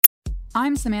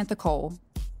I'm Samantha Cole,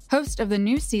 host of the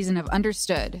new season of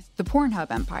Understood, the Pornhub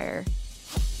Empire.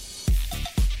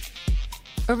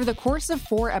 Over the course of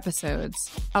 4 episodes,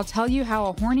 I'll tell you how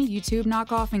a horny YouTube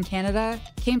knockoff in Canada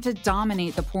came to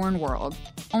dominate the porn world,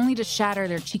 only to shatter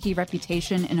their cheeky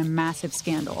reputation in a massive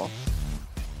scandal.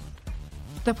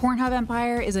 The Pornhub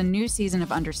Empire is a new season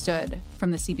of Understood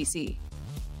from the CBC.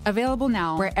 Available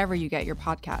now wherever you get your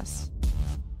podcasts.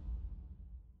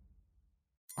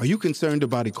 Are you concerned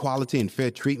about equality and fair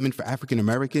treatment for African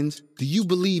Americans? Do you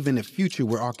believe in a future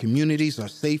where our communities are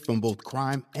safe from both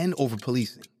crime and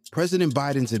over-policing? President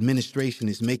Biden's administration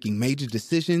is making major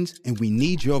decisions, and we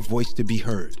need your voice to be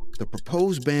heard. The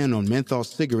proposed ban on menthol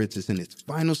cigarettes is in its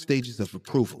final stages of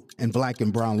approval, and Black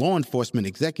and brown law enforcement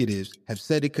executives have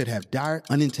said it could have dire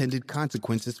unintended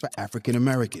consequences for African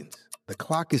Americans. The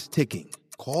clock is ticking.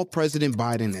 Call President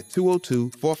Biden at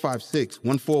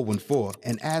 202-456-1414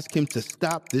 and ask him to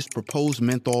stop this proposed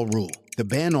menthol rule. The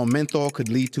ban on menthol could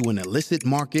lead to an illicit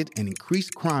market and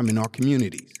increased crime in our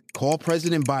communities. Call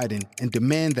President Biden and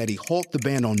demand that he halt the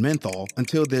ban on menthol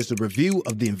until there's a review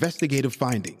of the investigative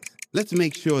findings. Let's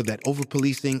make sure that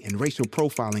over-policing and racial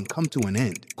profiling come to an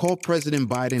end. Call President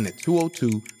Biden at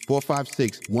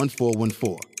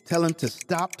 202-456-1414. Tell him to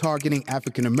stop targeting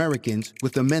African Americans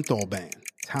with a menthol ban.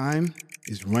 Time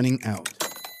is running out.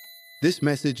 This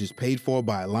message is paid for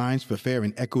by Alliance for Fair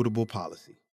and Equitable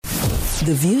Policy.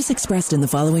 The views expressed in the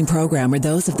following program are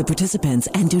those of the participants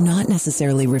and do not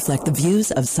necessarily reflect the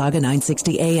views of Saga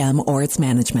 960 AM or its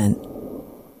management.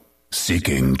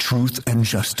 Seeking truth and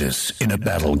justice in a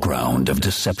battleground of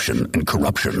deception and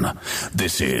corruption.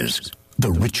 This is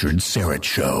The Richard Syrett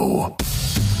Show.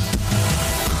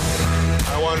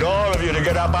 I want all of you to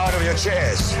get up out of your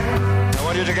chairs. I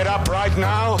want you to get up right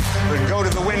now and go to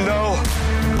the window,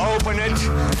 open it,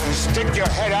 and stick your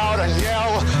head out and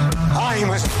yell,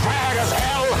 "I'm as mad as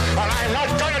hell, and I'm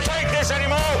not going to take this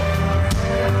anymore!"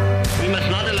 We must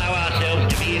not allow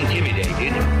ourselves to be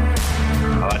intimidated.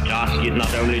 Our task is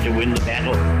not only to win the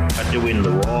battle, but to win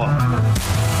the war. I'm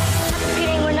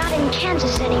feeling we're not in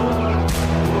Kansas anymore.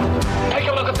 Take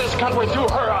a look at this country through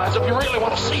her eyes if you really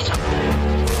want to see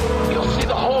something. You'll see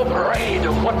the whole parade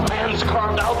of what man's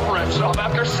carved out for himself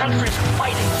after centuries of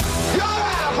fighting. You're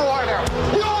out of order!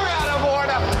 You're out of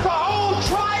order! The whole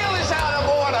trial is out of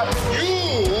order!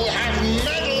 You have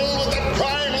meddled with the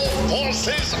primal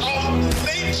forces of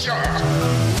nature!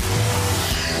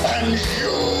 And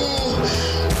you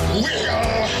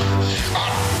will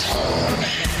atone.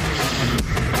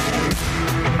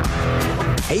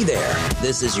 Hey there,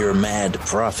 this is your mad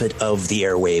prophet of the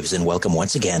airwaves, and welcome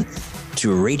once again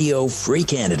to Radio Free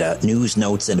Canada, news,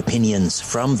 notes, and opinions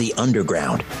from the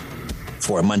underground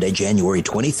for Monday, January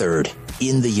 23rd,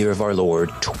 in the year of our Lord,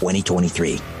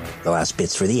 2023. The last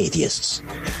bits for the atheists.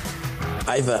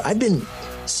 I've been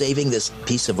saving this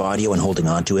piece of audio and holding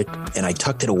on to it, and I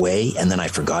tucked it away, and then I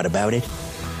forgot about it.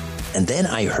 And then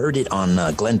I heard it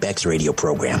on Glenn Beck's radio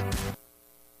program.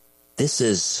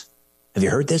 Have you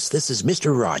heard this? This is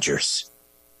Mr. Rogers.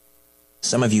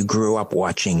 Some of you grew up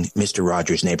watching Mr.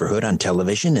 Rogers' Neighborhood on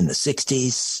television in the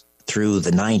 60s through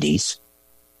the 90s.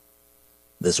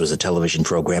 This was a television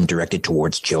program directed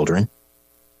towards children.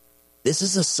 This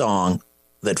is a song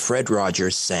that Fred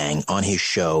Rogers sang on his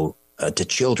show to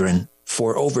children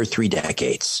for over 3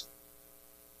 decades.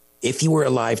 If he were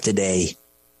alive today,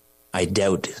 I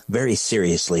doubt very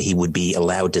seriously he would be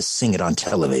allowed to sing it on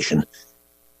television.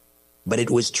 But it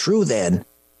was true then,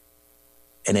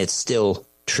 and it's still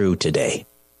true today.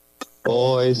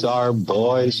 Boys are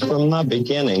boys from the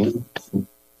beginning.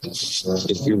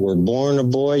 If you were born a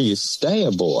boy, you stay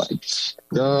a boy.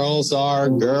 Girls are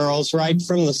girls right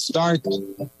from the start.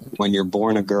 When you're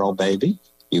born a girl baby,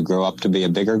 you grow up to be a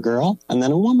bigger girl and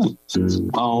then a woman.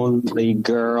 Only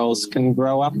girls can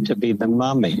grow up to be the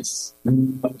mummies.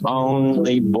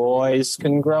 Only boys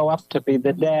can grow up to be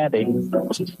the daddy.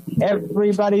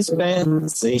 Everybody's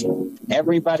fancy.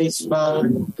 Everybody's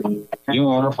fun.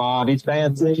 Your body's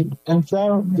fancy and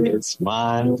so is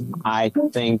mine. I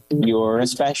think you're a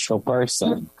special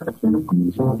person.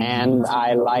 And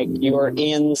I like your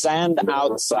ins and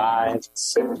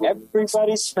outsides.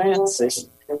 Everybody's fancy.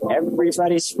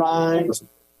 Everybody's fine.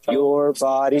 Your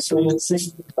body's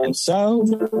fancy, and so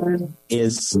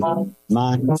is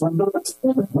mine.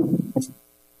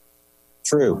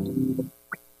 True.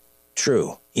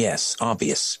 True. Yes,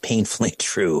 obvious. Painfully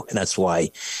true. And that's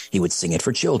why he would sing it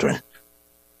for children.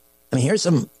 I mean,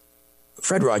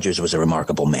 Fred Rogers was a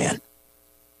remarkable man.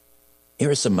 Here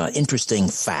are some interesting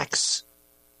facts,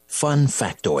 fun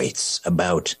factoids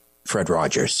about Fred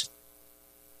Rogers.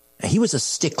 He was a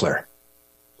stickler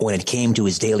when it came to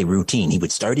his daily routine, he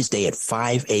would start his day at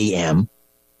 5 a.m.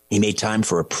 He made time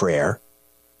for a prayer,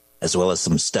 as well as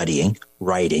some studying,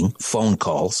 writing, phone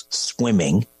calls,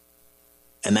 swimming,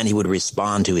 and then he would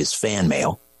respond to his fan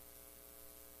mail.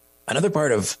 Another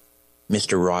part of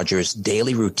Mr. Rogers'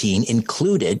 daily routine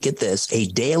included, get this, a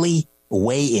daily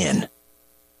weigh-in.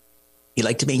 He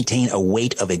liked to maintain a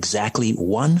weight of exactly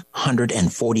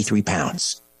 143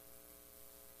 pounds.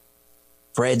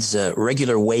 Fred's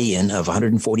regular weigh-in of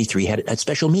 143 had a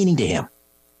special meaning to him.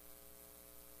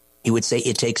 He would say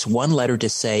it takes 1 letter to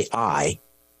say I,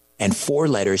 and 4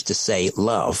 letters to say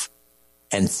love,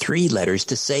 and 3 letters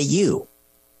to say you,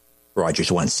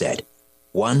 Rogers once said.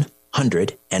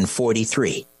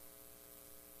 143.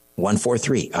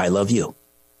 143, I love you.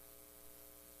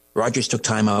 Rogers took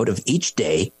time out of each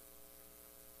day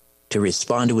to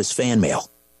respond to his fan mail,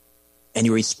 and he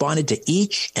responded to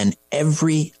each and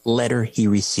every letter he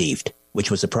received, which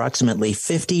was approximately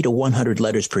 50 to 100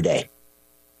 letters per day.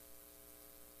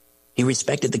 He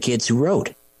respected the kids who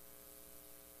wrote.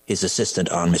 His assistant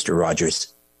on Mr.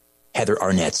 Rogers, Heather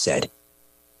Arnett, said,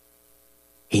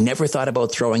 he never thought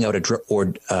about throwing out a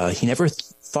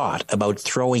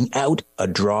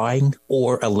drawing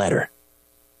or a letter.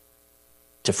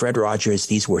 To Fred Rogers,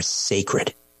 these were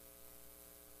sacred.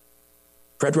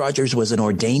 Fred Rogers was an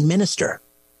ordained minister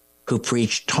who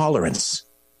preached tolerance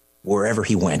wherever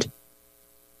he went.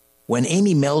 When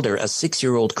Amy Melder, a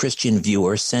 6-year-old Christian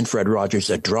viewer, sent Fred Rogers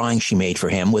a drawing she made for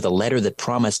him with a letter that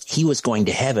promised he was going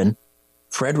to heaven,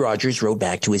 Fred Rogers wrote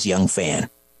back to his young fan,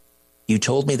 "You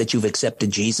told me that you've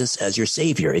accepted Jesus as your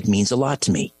Savior. It means a lot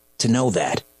to me to know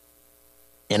that.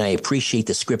 And I appreciate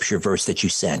the scripture verse that you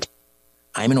sent.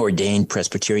 I'm an ordained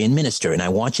Presbyterian minister, and I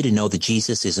want you to know that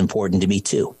Jesus is important to me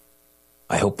too.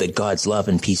 I hope that God's love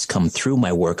and peace come through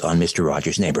my work on Mr.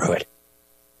 Rogers' Neighborhood."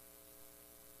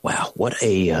 Wow, what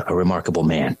a remarkable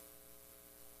man.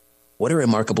 What a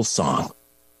remarkable song.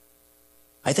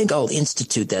 I think I'll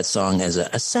institute that song as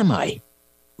a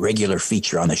semi-regular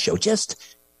feature on the show, just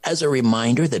as a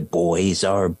reminder that boys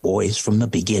are boys from the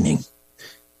beginning.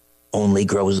 Only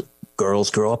girls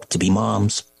grow up to be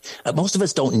moms. Most of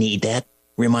us don't need that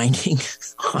reminding,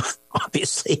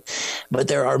 obviously, but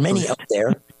there are many out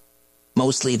there,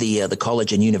 mostly the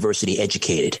college and university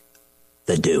educated,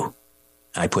 that do.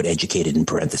 I put educated in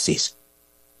parentheses.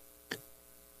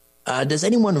 Does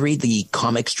anyone read the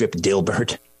comic strip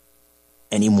Dilbert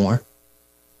anymore?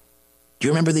 Do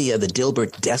you remember the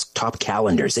Dilbert desktop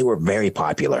calendars? They were very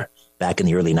popular back in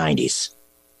the early 90s.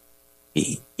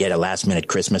 You had a last-minute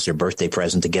Christmas or birthday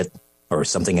present to get, or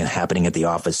something happening at the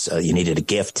office, you needed a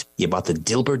gift. You bought the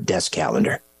Dilbert desk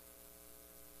calendar.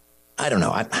 I don't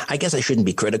know. I guess I shouldn't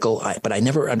be critical, but I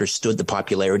never understood the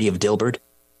popularity of Dilbert.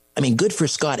 I mean, good for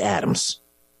Scott Adams,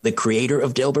 the creator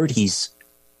of Dilbert. He's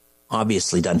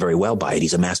obviously done very well by it.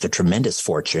 He's amassed a tremendous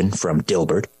fortune from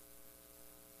Dilbert.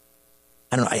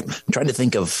 I don't know. I'm trying to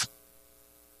think of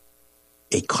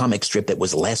a comic strip that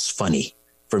was less funny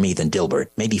for me than Dilbert.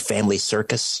 Maybe Family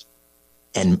Circus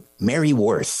and Mary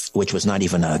Worth, which was not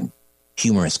even a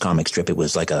humorous comic strip. It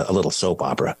was like a little soap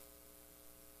opera.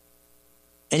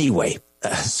 Anyway,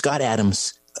 Scott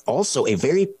Adams, also a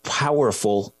very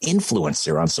powerful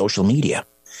influencer on social media.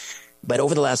 But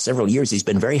over the last several years, he's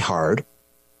been very hard,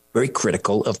 very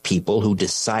critical of people who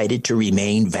decided to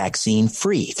remain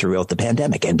vaccine-free throughout the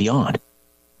pandemic and beyond.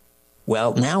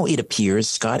 Well, now it appears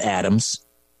Scott Adams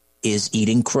is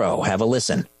eating crow. Have a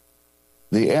listen.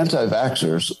 The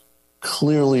anti-vaxxers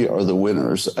clearly are the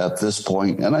winners at this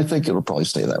point, and I think it'll probably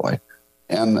stay that way.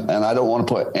 And I don't want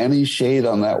to put any shade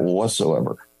on that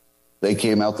whatsoever. They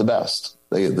came out the best.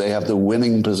 They have the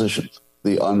winning position.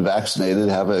 The unvaccinated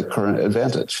have a current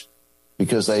advantage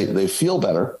because they feel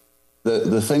better.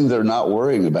 The thing they're not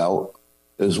worrying about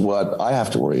is what I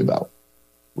have to worry about,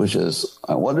 which is,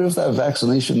 I wonder if that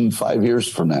vaccination 5 years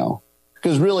from now,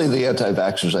 because really the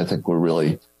anti-vaxxers, I think, were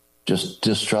really just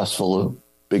distrustful of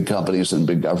big companies and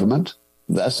big government.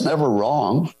 That's never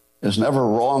wrong. It's never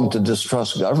wrong to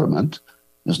distrust government.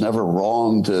 It's never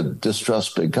wrong to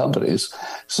distrust big companies.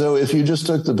 So if you just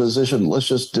took the position, let's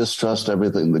just distrust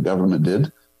everything the government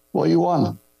did, well, you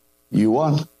won. You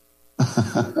won.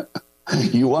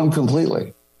 You won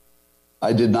completely.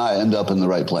 I did not end up in the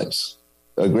right place.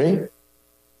 Agree?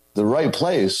 The right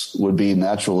place would be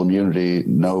natural immunity,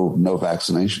 no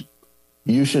vaccination.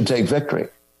 You should take victory,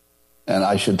 and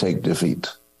I should take defeat.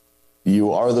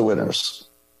 You are the winners.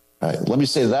 All right, let me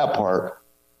say that part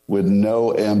with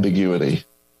no ambiguity.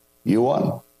 You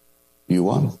won. You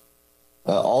won.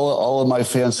 All of my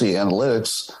fancy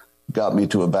analytics got me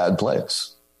to a bad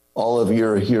place. All of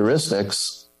your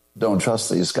heuristics, don't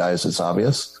trust these guys, it's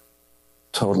obvious,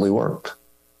 totally worked.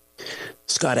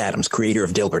 Scott Adams, creator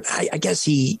of Dilbert. I guess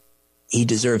he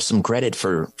deserves some credit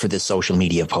for this social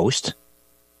media post.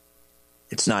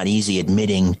 It's not easy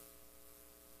admitting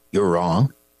you're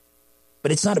wrong,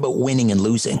 but it's not about winning and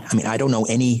losing. I mean, I don't know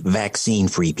any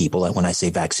vaccine-free people. When I say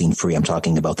vaccine-free, I'm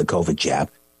talking about the COVID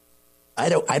jab. I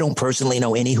don't personally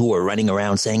know any who are running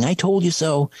around saying, I told you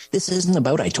so. This isn't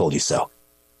about I told you so.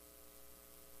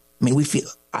 I mean,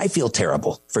 I feel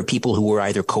terrible for people who were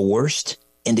either coerced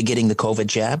into getting the COVID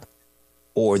jab,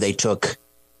 or they took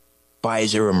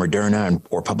Pfizer or Moderna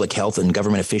or public health and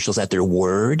government officials at their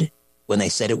word when they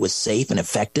said it was safe and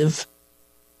effective,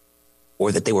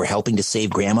 or that they were helping to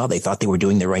save grandma. They thought they were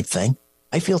doing the right thing.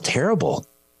 I feel terrible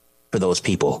for those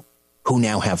people who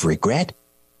now have regret,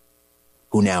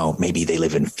 who now maybe they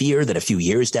live in fear that a few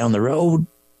years down the road,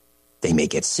 they may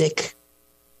get sick.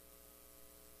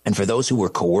 And for those who were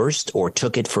coerced or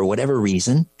took it for whatever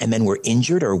reason and then were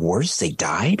injured or worse, they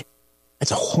died. That's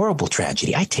a horrible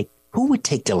tragedy. Who would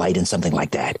take delight in something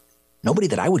like that? Nobody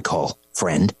that I would call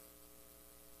friend.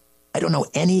 I don't know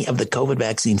any of the COVID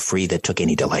vaccine free that took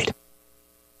any delight.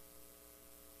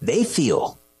 We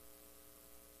feel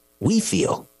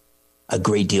a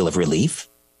great deal of relief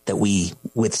that we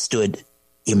withstood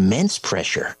immense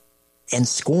pressure and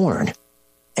scorn,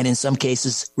 and in some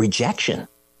cases, rejection,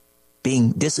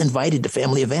 being disinvited to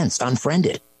family events,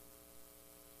 unfriended.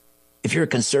 If you're a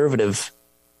conservative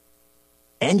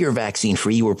and you're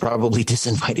vaccine-free, you were probably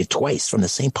disinvited twice from the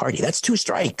same party. That's 2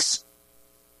 strikes.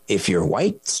 If you're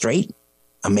white, straight,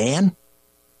 a man,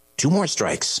 2 more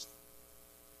strikes.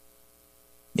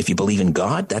 If you believe in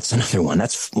God, that's another one.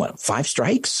 That's 5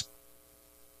 strikes?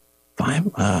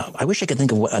 5? I wish I could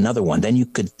think of another one. Then you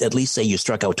could at least say you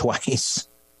struck out twice.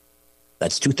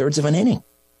 That's 2/3 of an inning.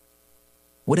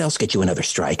 What else gets you another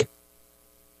strike?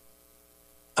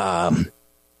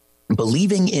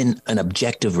 Believing in an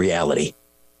objective reality.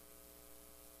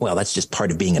 Well, that's just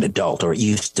part of being an adult, or it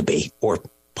used to be, or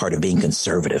part of being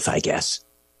conservative, I guess.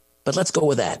 But let's go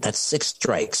with that. That's 6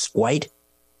 strikes. White,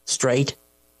 straight,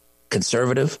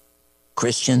 conservative,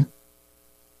 Christian,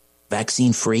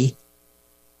 vaccine-free,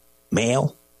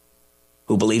 male,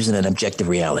 who believes in an objective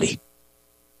reality.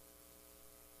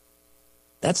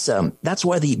 That's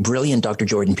why the brilliant Dr.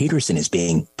 Jordan Peterson is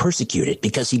being persecuted,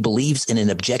 because he believes in an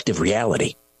objective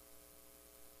reality.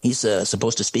 He's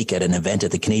supposed to speak at an event at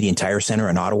the Canadian Tire Centre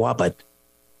in Ottawa, but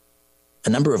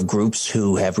a number of groups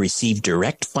who have received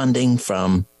direct funding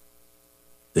from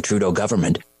the Trudeau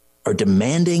government are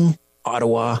demanding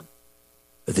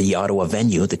the Ottawa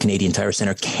venue, the Canadian Tire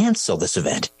Centre, cancel this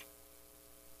event.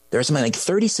 There are something like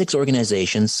 36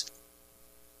 organizations,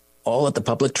 all at the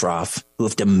public trough, who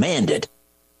have demanded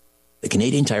the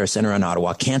Canadian Tire Centre in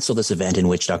Ottawa cancel this event in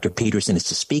which Dr. Peterson is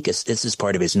to speak. This is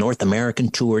part of his North American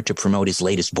tour to promote his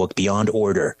latest book, Beyond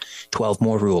Order, 12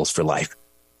 More Rules for Life.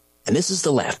 And this is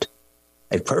the left,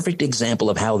 a perfect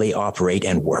example of how they operate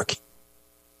and work.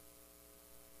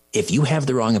 If you have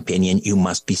the wrong opinion, you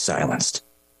must be silenced.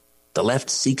 The left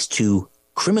seeks to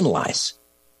criminalize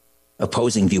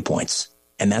opposing viewpoints,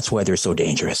 and that's why they're so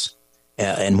dangerous.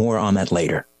 And more on that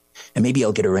later. And maybe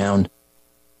I'll get around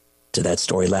to that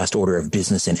story, last order of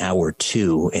business in hour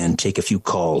 2, and take a few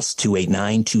calls.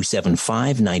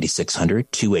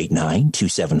 289-275-9600,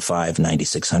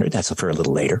 289-275-9600. That's for a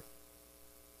little later.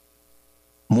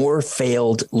 More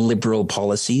failed liberal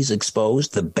policies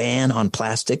exposed. The ban on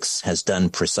plastics has done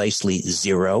precisely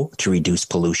 0 to reduce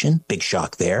pollution. Big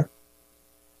shock there.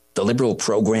 The liberal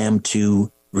program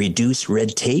to reduce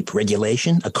red tape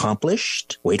regulation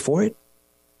accomplished, wait for it,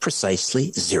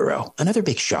 precisely 0. Another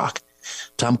big shock.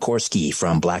 Tom Korski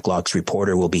from Blacklock's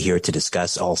Reporter will be here to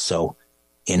discuss also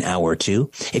in hour 2.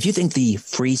 If you think the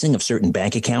freezing of certain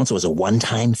bank accounts was a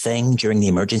one-time thing during the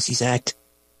Emergencies Act,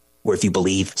 or if you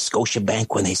believe Scotiabank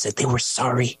when they said they were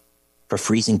sorry for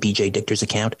freezing BJ Dichter's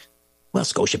account, well,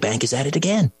 Scotiabank is at it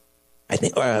again. I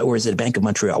think, or is it Bank of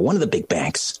Montreal? One of the big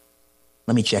banks.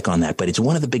 Let me check on that, but it's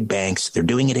one of the big banks. They're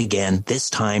doing it again.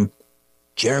 This time,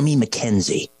 Jeremy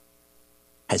Mackenzie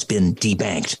has been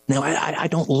debanked. Now, I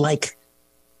don't like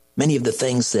many of the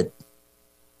things that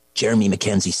Jeremy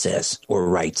Mackenzie says or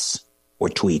writes or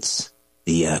tweets,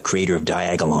 the creator of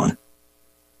Diagolon,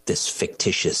 this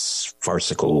fictitious,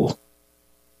 farcical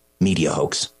media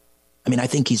hoax. I mean, I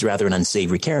think he's rather an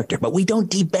unsavory character, but we don't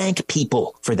debank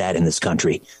people for that in this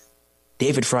country.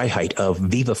 David Freiheit of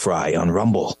Viva Fry on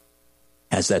Rumble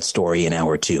has that story in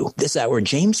hour 2. This hour,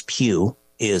 James Pugh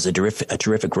is a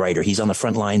terrific writer. He's on the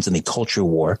front lines in the culture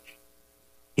war.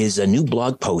 His new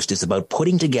blog post is about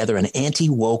putting together an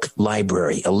anti-woke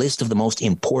library, a list of the most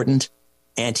important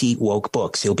anti-woke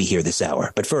books. He'll be here this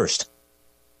hour. But first,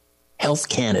 Health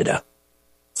Canada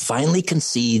finally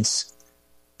concedes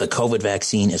the COVID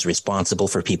vaccine is responsible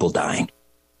for people dying.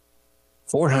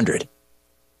 400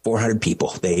 people,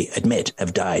 they admit,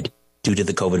 have died due to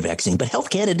the COVID vaccine. But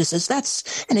Health Canada says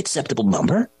that's an acceptable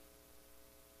number.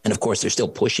 And of course, they're still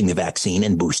pushing the vaccine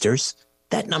and boosters.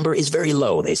 That number is very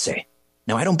low, they say.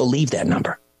 Now, I don't believe that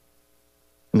number.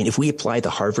 I mean, if we apply the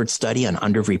Harvard study on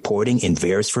underreporting in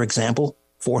VAERS, for example,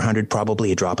 400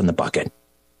 probably a drop in the bucket.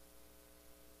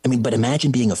 I mean, but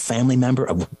imagine being a family member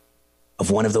of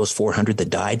one of those 400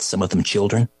 that died, some of them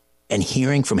children, and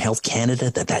hearing from Health Canada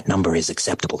that that number is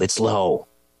acceptable. It's low.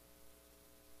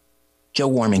 Joe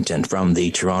Warmington from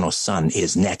the Toronto Sun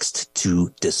is next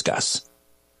to discuss.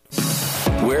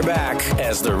 We're back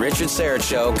as the Richard Syrett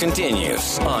Show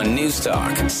continues on News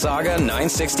Talk, Saga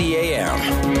 960 AM.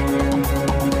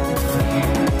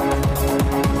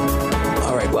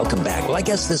 All right, welcome back. Well, I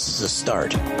guess this is a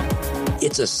start.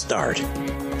 It's a start.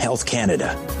 Health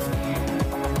Canada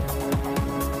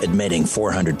admitting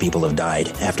 400 people have died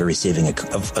after receiving a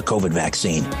COVID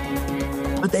vaccine.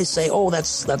 But they say, oh,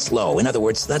 that's low. In other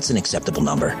words, that's an acceptable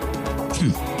number.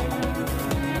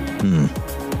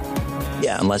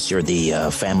 Yeah, unless you're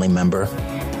the family member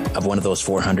of one of those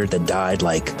 400 that died,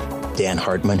 like Dan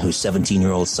Hartman, whose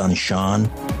 17-year-old son, Sean,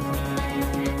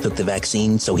 took the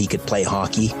vaccine so he could play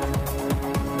hockey.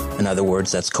 In other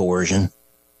words, that's coercion.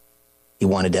 He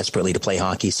wanted desperately to play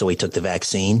hockey, so he took the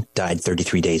vaccine, died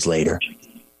 33 days later.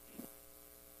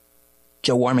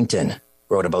 Joe Warmington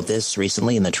wrote about this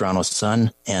recently in the Toronto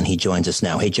Sun, and he joins us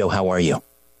now. Hey, Joe, how are you?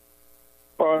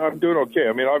 I'm doing okay.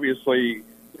 I mean, obviously,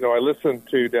 I listened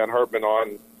to Dan Hartman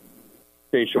on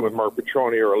station with Mark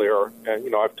Petroni earlier,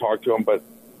 and, I've talked to him, but,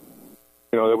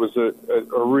 it was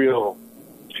a real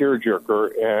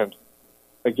tearjerker. And,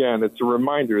 again, it's a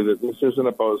reminder that this isn't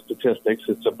about statistics.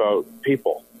 It's about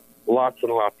people, lots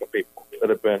and lots of people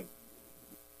that have been,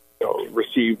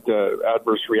 received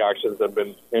adverse reactions, have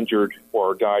been injured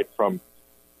or died from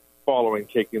following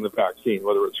taking the vaccine,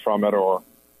 whether it's from it or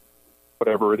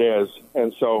whatever it is.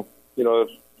 And so,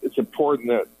 it's important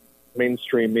that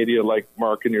mainstream media like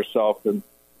Mark and yourself and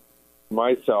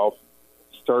myself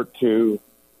start to,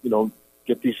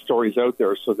 get these stories out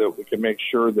there so that we can make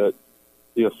sure that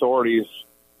the authorities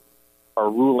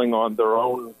are ruling on their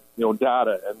own,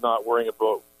 data and not worrying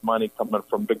about money coming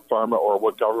from Big Pharma or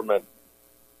what government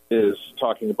is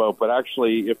talking about. But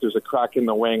actually, if there's a crack in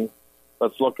the wing,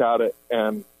 let's look at it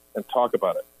and talk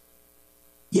about it.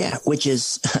 Yeah, which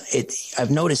is, I've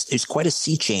noticed there's quite a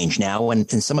sea change now, and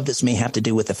some of this may have to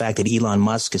do with the fact that Elon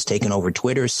Musk has taken over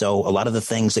Twitter. So a lot of the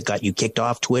things that got you kicked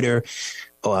off Twitter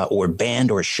or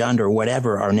banned or shunned or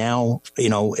whatever are now,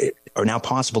 are now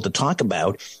possible to talk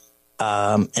about.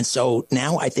 And so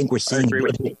now I think we're seeing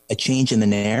a change in the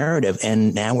narrative,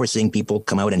 and now we're seeing people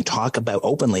come out and talk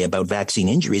openly about vaccine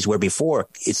injuries, where before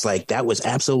it's like that was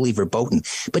absolutely verboten.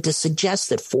 But to suggest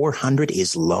that 400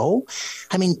 is low,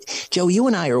 I mean, Joe, you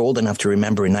and I are old enough to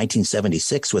remember in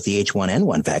 1976 with the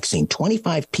H1N1 vaccine,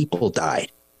 25 people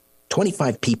died,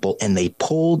 25 people, and they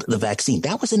pulled the vaccine.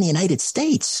 That was in the United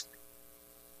States.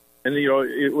 And,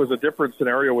 it was a different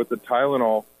scenario with the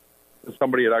Tylenol.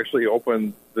 Somebody had actually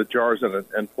opened the jars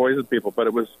and poisoned people, but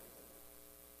it was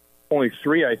only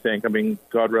 3, I think. I mean,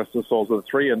 God rest the souls of the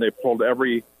 3, and they pulled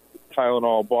every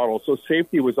Tylenol bottle. So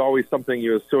safety was always something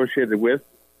you associated with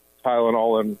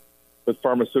Tylenol and with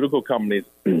pharmaceutical companies.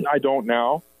 I don't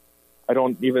now. I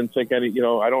don't even think I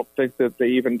don't think that they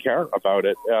even care about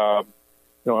it.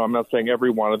 I'm not saying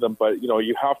every one of them, but,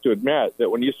 you have to admit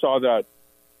that when you saw that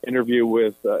interview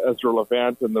with Ezra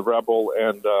Levant and the Rebel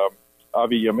and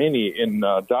Avi Yamini in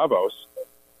Davos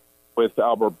with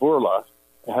Albert Bourla,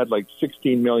 it had like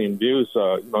 16 million views.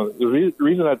 The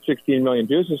reason it had 16 million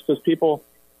views is because people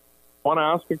want to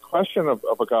ask a question of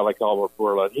a guy like Albert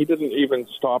Bourla. He didn't even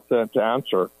stop to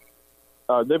answer.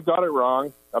 They've got it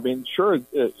wrong. I mean, sure,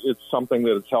 it's something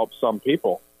that has helped some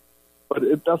people,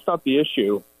 but that's not the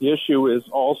issue. The issue is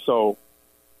also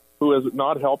who has it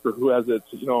not helped or who has it,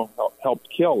 helped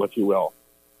kill, if you will.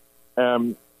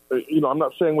 I'm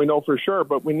not saying we know for sure,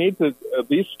 but we need to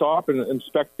at least stop and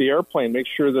inspect the airplane, make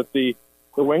sure that the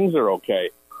wings are okay.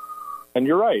 And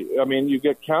you're right. I mean, you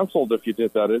get canceled if you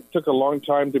did that. It took a long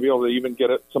time to be able to even get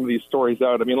some of these stories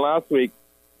out. I mean, last week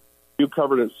you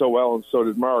covered it so well, and so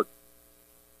did Mark,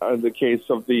 in the case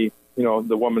of the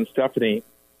woman Stephanie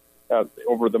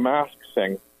over the mask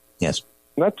thing. Yes.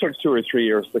 And that took 2 or 3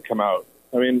 years to come out.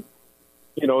 I mean,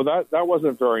 that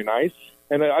wasn't very nice.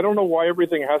 And I don't know why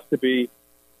everything has to be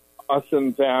us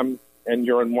and them, and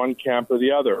you're in one camp or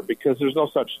the other, because there's no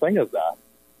such thing as that.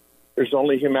 There's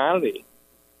only humanity.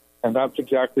 And that's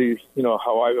exactly,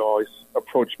 how I've always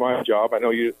approached my job. I know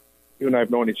you and I have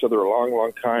known each other a long,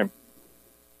 long time.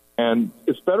 And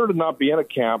it's better to not be in a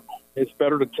camp. It's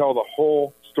better to tell the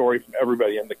whole story from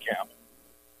everybody in the camp.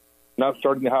 And that's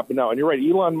starting to happen now. And you're right,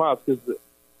 Elon Musk is the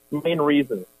main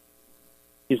reason.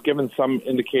 He's given some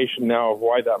indication now of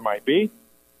why that might be,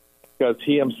 because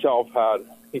he himself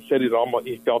he said he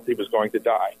felt he was going to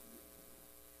die.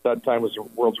 That time was the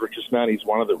world's richest man. He's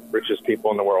one of the richest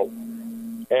people in the world.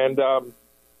 And,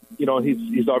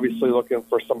 he's obviously looking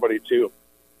for somebody to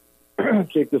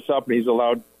take this up, and he's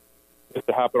allowed it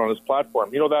to happen on his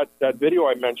platform. You know, that video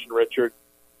I mentioned, Richard,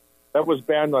 that was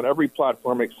banned on every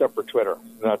platform except for Twitter.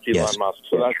 And that's Elon Musk.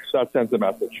 So that sends a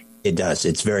message. It does.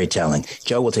 It's very telling.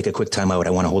 Joe, we'll take a quick time out. I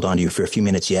want to hold on to you for a few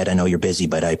minutes yet. I know you're busy,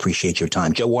 but I appreciate your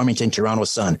time. Joe Warmington, Toronto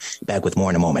Sun, back with more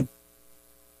in a moment.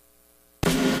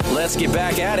 Let's get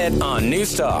back at it on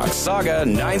News Talk, Saga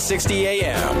 960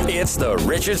 AM. It's the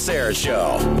Richard Syrett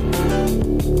Show.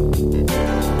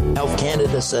 Health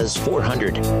Canada says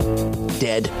 400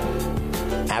 dead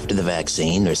after the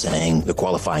vaccine. They're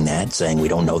qualifying that, saying we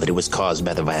don't know that it was caused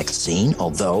by the vaccine,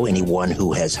 although anyone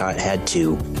who has had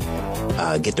to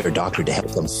get their doctor to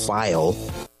help them file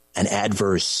an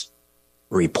adverse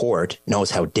report knows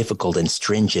how difficult and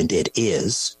stringent it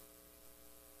is.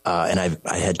 And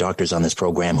I had doctors on this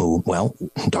program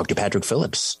Dr. Patrick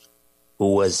Phillips,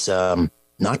 who was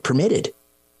not permitted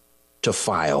to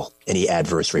file any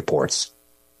adverse reports.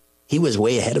 He was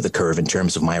way ahead of the curve in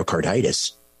terms of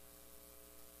myocarditis.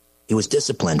 He was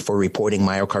disciplined for reporting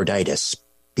myocarditis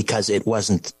because it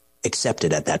wasn't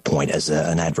accepted at that point as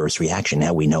an adverse reaction.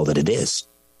 Now we know that it is.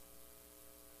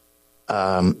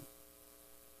 Joe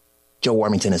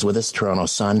Warmington is with us, Toronto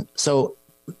Sun. So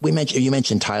you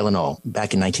mentioned Tylenol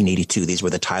back in 1982. These were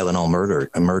the Tylenol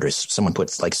murders. Someone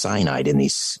put like cyanide in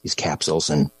these capsules,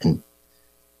 and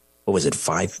what was it?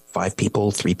 Five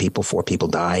people, 3 people, 4 people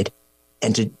died.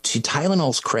 And to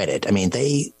Tylenol's credit, I mean,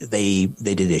 they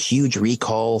did a huge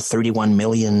recall, 31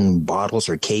 million bottles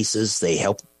or cases. They set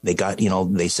up a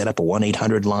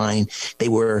 1-800 line. They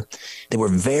were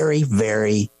very,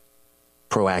 very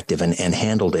proactive and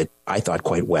handled it, I thought,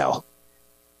 quite well.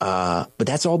 But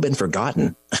that's all been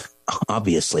forgotten,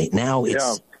 obviously. Now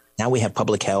we have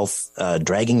public health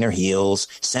dragging their heels,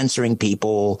 censoring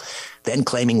people, then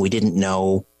claiming we didn't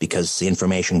know because the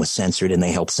information was censored and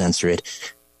they helped censor it.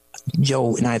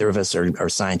 Joe, neither of us are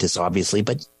scientists, obviously,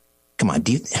 but come on,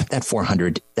 that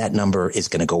 400, that number is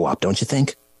going to go up, don't you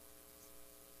think?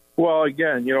 Well,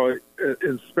 again,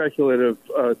 in speculative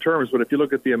terms, but if you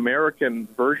look at the American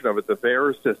version of it, the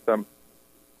VAERS system,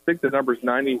 I think the number is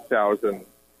 90,000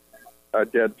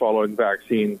 dead following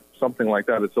vaccine, something like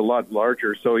that. It's a lot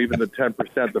larger. So even the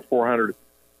 10%, the 400,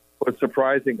 was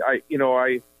surprising.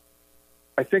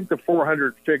 I think the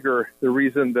 400 figure, the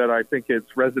reason that I think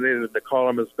it's resonated in the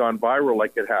column has gone viral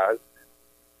like it has,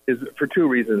 is for 2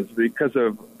 reasons. Because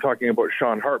of talking about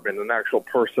Sean Hartman, an actual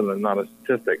person and not a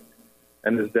statistic,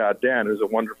 and his dad, Dan, who's a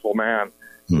wonderful man,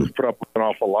 who's put up with an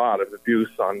awful lot of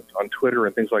abuse on Twitter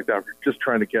and things like that for just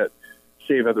trying to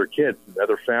save other kids and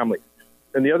other families.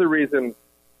 And the other reason,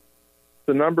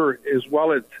 the number is,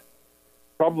 while it's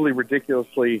probably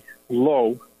ridiculously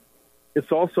low,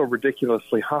 it's also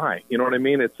ridiculously high. You know what I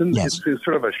mean? It's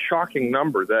sort of a shocking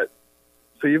number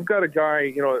so you've got a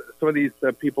guy, some of these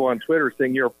people on Twitter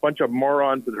saying you're a bunch of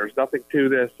morons and there's nothing to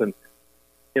this. And,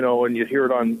 and you hear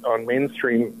it on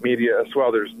mainstream media as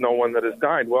well. There's no one that has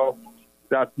died. Well,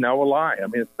 that's now a lie. I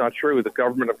mean, it's not true. The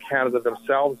government of Canada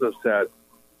themselves have said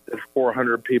that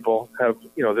 400 people have,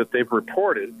 that they've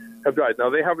reported have died. Now,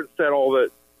 they haven't said all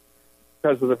that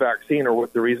because of the vaccine or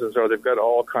what the reasons are. They've got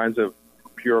all kinds of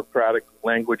bureaucratic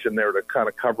language in there to kind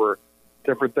of cover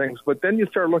different things. But then you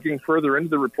start looking further into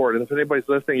the report, and if anybody's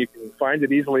listening, you can find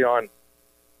it easily on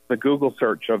the Google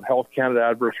search of Health Canada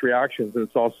adverse reactions, and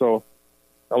it's also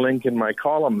a link in my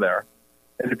column there.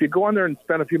 And if you go on there and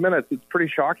spend a few minutes, it's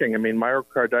pretty shocking. I mean,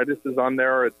 myocarditis is on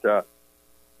there at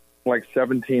like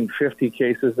 1,750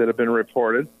 cases that have been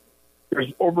reported.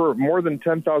 There's more than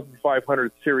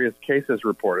 10,500 serious cases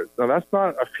reported. Now, that's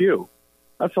not a few.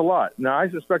 That's a lot. Now, I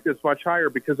suspect it's much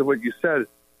higher because of what you said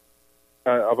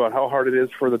about how hard it is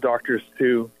for the doctors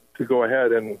to go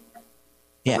ahead and...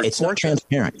 Yeah, it's not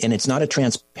transparent, and it's not a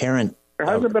transparent... There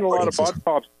hasn't been a lot of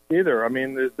autopsies either. I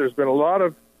mean, there's been a lot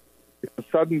of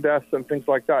sudden deaths and things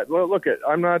like that. Well, look,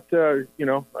 I'm not, I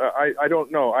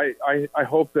don't know. I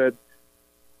hope that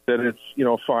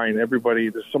it's fine. Everybody,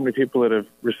 there's so many people that have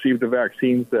received the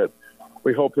vaccines that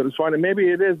we hope that it's fine. And maybe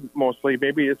it is mostly,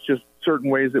 maybe it's just certain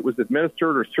ways it was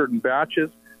administered or certain batches,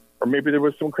 or maybe there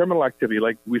was some criminal activity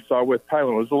like we saw with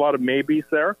Tylenol. There's a lot of maybes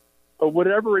there, but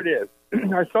whatever it is,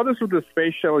 I saw this with the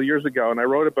space shuttle years ago, and I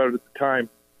wrote about it at the time,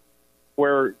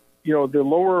 where, the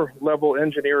lower level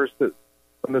engineers that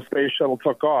when the space shuttle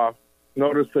took off,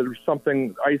 noticed that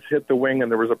ice hit the wing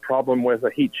and there was a problem with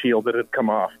a heat shield that had come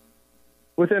off.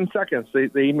 Within seconds, they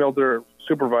emailed their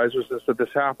supervisors and said this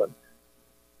happened.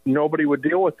 Nobody would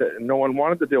deal with it, and no one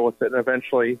wanted to deal with it. And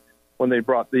eventually, when they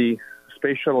brought the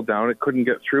space shuttle down, it couldn't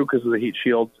get through because of the heat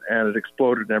shields, and it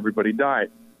exploded and everybody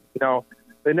died. Now,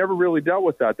 they never really dealt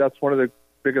with that. That's one of the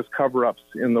biggest cover-ups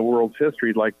in the world's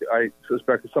history, like I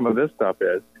suspect some of this stuff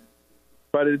is.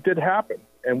 But it did happen,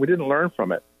 and we didn't learn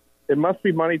from it. It must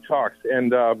be money talks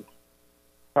and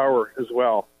power as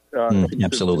well.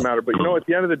 Absolutely. Matter. But, at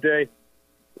the end of the day,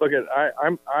 look,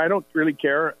 I don't really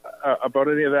care about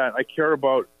any of that. I care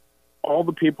about all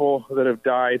the people that have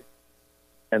died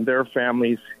and their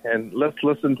families, and let's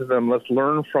listen to them. Let's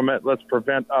learn from it. Let's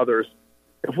prevent others.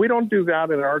 If we don't do that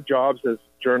in our jobs as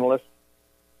journalists,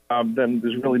 then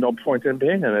there's really no point in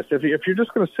being in this. If you're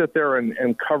just going to sit there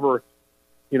and cover,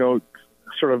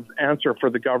 sort of answer for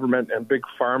the government and big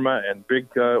pharma and big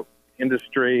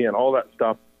industry and all that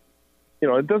stuff,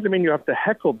 it doesn't mean you have to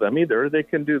heckle them either. They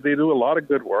do a lot of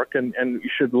good work, and you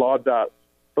should laud that.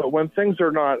 But when things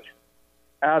are not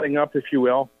adding up, if you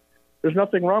will, there's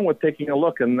nothing wrong with taking a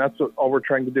look, and that's all we're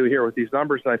trying to do here with these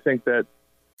numbers. And I think that.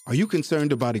 Are you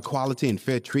concerned about equality and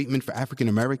fair treatment for African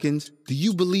Americans? Do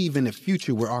you believe in a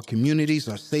future where our communities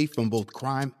are safe from both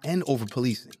crime and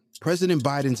over-policing? President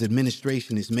Biden's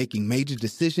administration is making major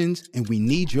decisions, and we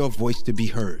need your voice to be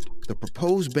heard. The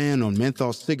proposed ban on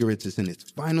menthol cigarettes is in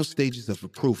its final stages of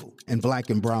approval, and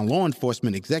Black and brown law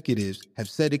enforcement executives have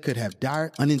said it could have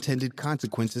dire unintended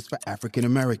consequences for African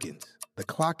Americans. The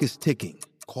clock is ticking.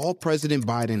 Call President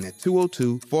Biden at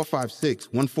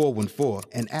 202-456-1414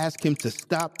 and ask him to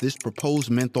stop this proposed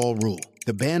menthol rule.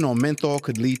 The ban on menthol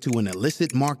could lead to an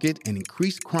illicit market and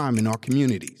increased crime in our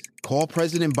communities. Call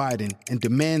President Biden and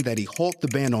demand that he halt the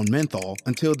ban on menthol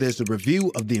until there's a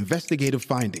review of the investigative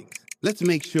findings. Let's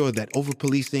make sure that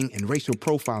over-policing and racial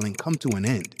profiling come to an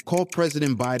end. Call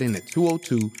President Biden at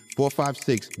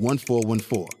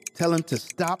 202-456-1414. Tell him to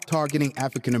stop targeting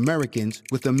African Americans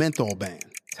with a menthol ban.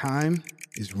 Time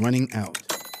is running out.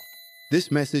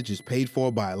 This message is paid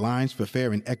for by Alliance for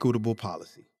Fair and Equitable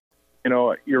Policy.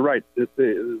 You're right.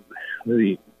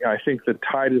 I think the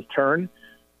tide has turned,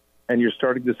 and you're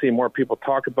starting to see more people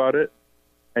talk about it,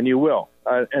 and you will.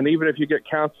 And even if you get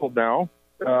canceled now.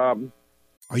 Are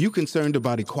you concerned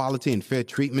about equality and fair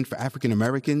treatment for African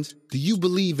Americans? Do you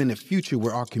believe in a future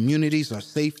where our communities are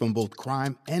safe from both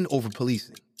crime and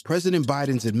over-policing? President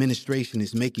Biden's administration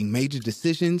is making major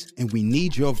decisions, and we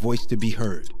need your voice to be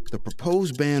heard. The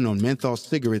proposed ban on menthol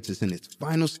cigarettes is in its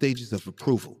final stages of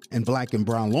approval, and Black and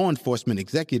brown law enforcement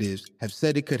executives have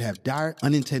said it could have dire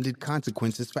unintended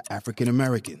consequences for African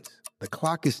Americans. The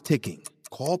clock is ticking.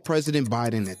 Call President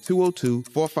Biden at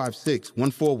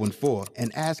 202-456-1414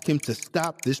 and ask him to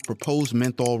stop this proposed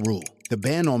menthol rule. The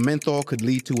ban on menthol could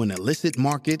lead to an illicit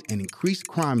market and increased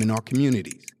crime in our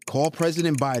communities. Call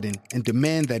President Biden and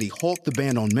demand that he halt the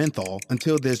ban on menthol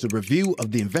until there's a review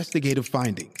of the investigative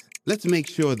findings. Let's make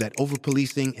sure that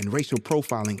over-policing and racial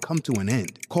profiling come to an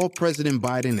end. Call President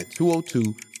Biden at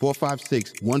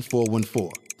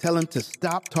 202-456-1414. Tell him to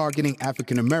stop targeting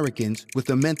African Americans with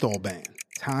a menthol ban.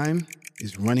 Time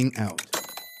is running out.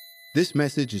 This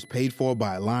message is paid for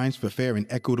by Alliance for Fair and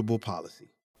Equitable Policy.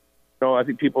 I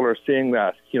think people are seeing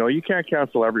that. You can't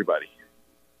cancel everybody.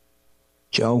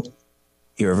 Joe,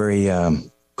 you're a very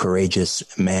courageous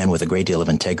man with a great deal of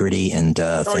integrity. And you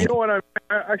know what?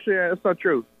 Actually, that's not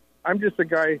true. I'm just a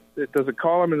guy that does a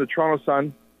column in the Toronto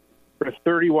Sun for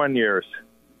 31 years.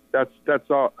 That's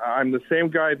all. I'm the same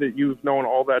guy that you've known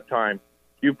all that time.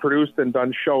 You've produced and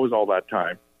done shows all that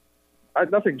time.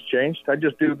 Nothing's changed. I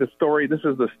just do the story. This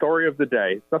is the story of the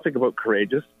day. It's nothing about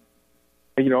courageous.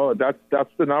 That's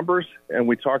the numbers, and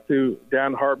we talked to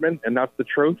Dan Hartman, and that's the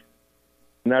truth,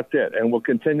 and that's it. And we'll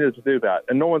continue to do that,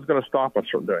 and no one's going to stop us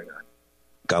from doing that.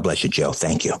 God bless you, Joe.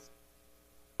 Thank you.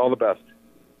 All the best.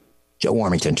 Joe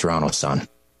Warmington, Toronto Sun.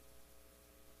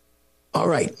 All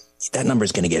right. That number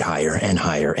is going to get higher and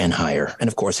higher and higher. And,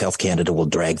 of course, Health Canada will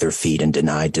drag their feet and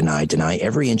deny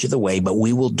every inch of the way, but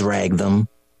we will drag them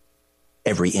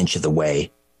every inch of the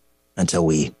way until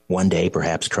we one day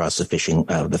perhaps cross the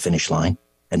finish line.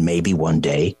 And maybe one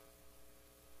day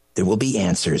there will be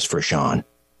answers for Sean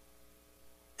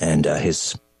and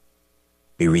his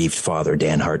bereaved father,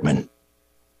 Dan Hartman.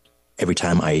 Every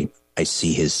time I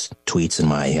see his tweets in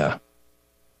my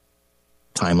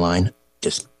timeline,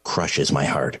 just crushes my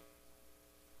heart.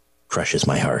 Crushes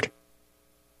my heart.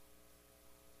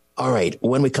 All right,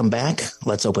 when we come back,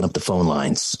 let's open up the phone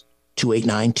lines.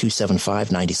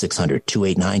 289-275-9600,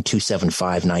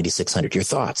 289-275-9600. Your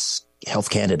thoughts Health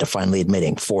Canada finally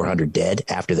admitting 400 dead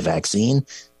after the vaccine.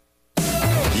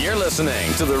 You're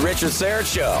listening to The Richard Syrett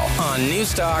Show on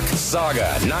Newstalk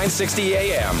Saga 960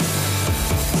 AM.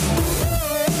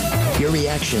 Your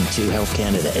reaction to Health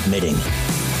Canada admitting,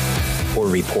 or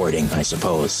reporting, I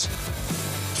suppose,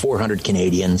 400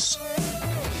 Canadians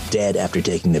dead after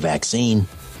taking the vaccine.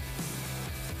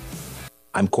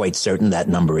 I'm quite certain that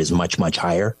number is much, much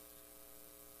higher.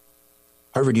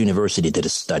 Harvard University did a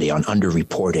study on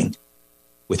underreporting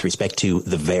with respect to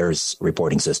the VAERS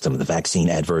reporting system, the Vaccine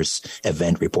Adverse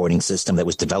Event Reporting System that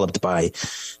was developed by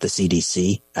the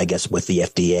CDC, I guess with the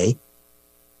FDA.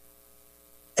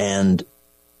 And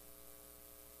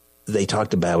they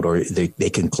talked about, or they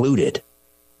concluded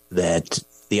that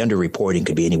the underreporting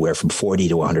could be anywhere from 40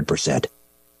 to 100%.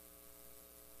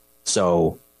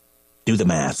 So do the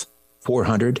math.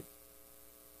 400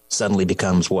 suddenly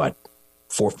becomes what?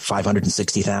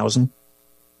 560,000?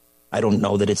 I don't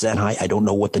know that it's that high. I don't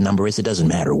know what the number is. It doesn't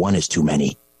matter. One is too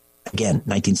many. Again,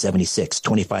 1976,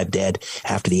 25 dead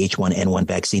after the H1N1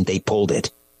 vaccine. They pulled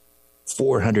it.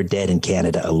 400 dead in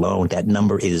Canada alone. That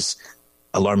number is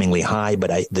alarmingly high, but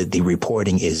the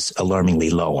reporting is alarmingly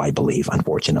low, I believe,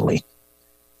 unfortunately.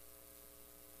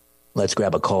 Let's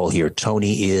grab a call here.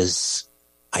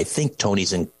 I think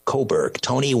Tony's in Cobourg.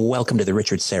 Tony, welcome to the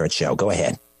Richard Syrett Show. Go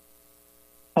ahead.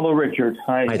 Hello, Richard.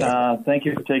 Hi. Thank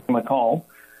you for taking my call.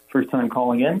 First time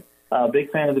calling in.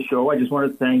 Big fan of the show. I just wanted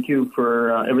to thank you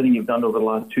for everything you've done over the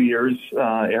last 2 years,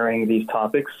 airing these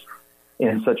topics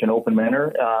in such an open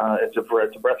manner. It's a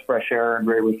breath of fresh air and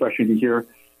very refreshing to hear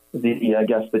the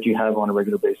guests that you have on a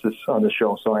regular basis on the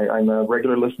show. So I'm a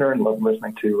regular listener and love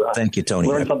listening to thank you, Tony.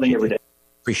 Learn something every day.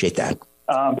 Appreciate that.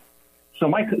 So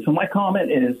my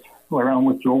comment is around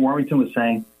what Joe Warmington was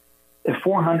saying. If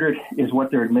 400 is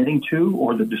what they're admitting to,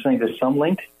 or that they're saying there's some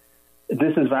link,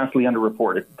 this is vastly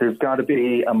underreported. There's got to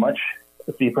be a much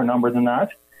deeper number than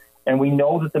that. And we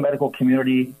know that the medical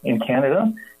community in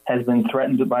Canada has been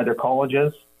threatened by their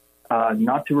colleges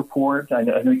not to report. I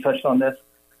know you touched on this.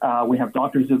 We have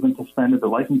doctors who have been suspended, their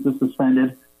licenses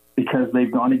suspended because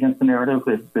they've gone against the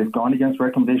narrative. They've gone against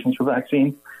recommendations for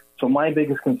vaccines. So my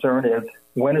biggest concern is,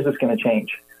 when is this going to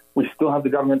change? We still have the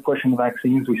government pushing the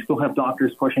vaccines. We still have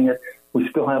doctors pushing it. We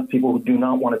still have people who do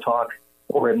not want to talk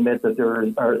or admit that their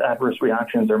adverse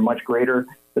reactions are much greater,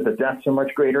 that the deaths are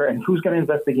much greater. And who's going to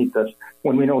investigate this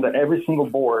when we know that every single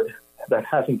board that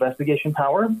has investigation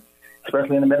power,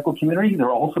 especially in the medical community,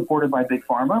 they're all supported by Big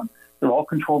Pharma. They're all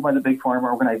controlled by the Big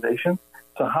Pharma organization.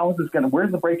 So how is this going to,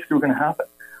 where's the breakthrough going to happen?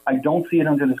 I don't see it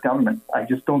under this government. I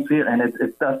just don't see it. And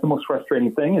that's the most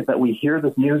frustrating thing, is that we hear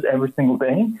this news every single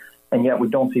day, and yet we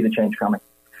don't see the change coming.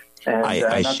 And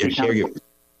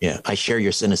I share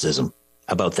your cynicism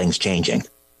about things changing.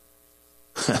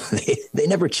 they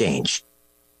never change.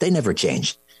 They never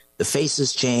change. The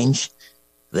faces change.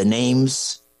 The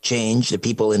names change. The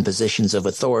people in positions of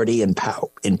authority and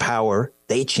in power,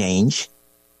 they change.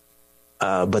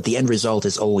 But the end result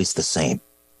is always the same.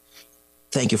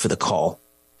 Thank you for the call,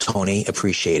 Tony.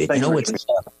 Appreciate it. Thanks, you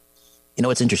know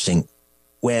what's interesting?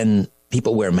 When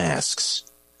people wear masks,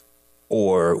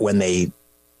 or when they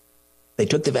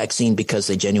took the vaccine because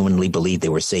they genuinely believed they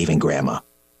were saving grandma,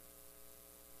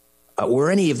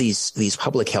 where any of these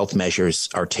public health measures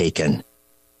are taken,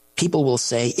 people will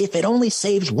say, if it only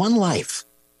saves one life,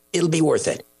 it'll be worth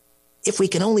it. If we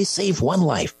can only save one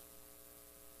life.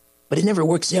 But it never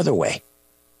works the other way.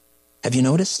 Have you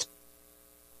noticed?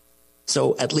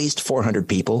 So at least 400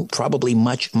 people, probably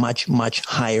much, much, much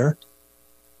higher.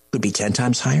 Could be 10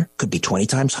 times higher. Could be 20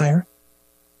 times higher.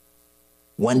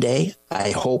 One day, I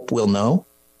hope we'll know,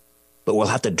 but we'll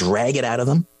have to drag it out of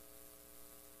them.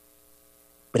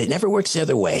 But it never works the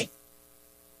other way.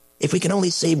 If we can only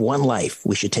save one life,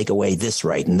 we should take away this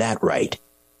right and that right.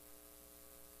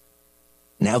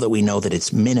 Now that we know that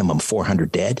it's minimum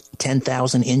 400 dead,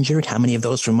 10,000 injured, how many of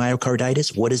those from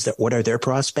myocarditis? What are their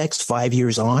prospects 5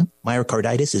 years on?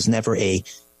 Myocarditis is never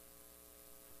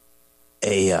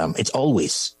it's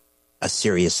always a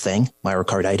serious thing,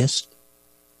 myocarditis.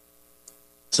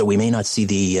 So we may not see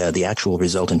the actual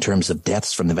result in terms of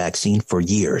deaths from the vaccine for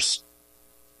years.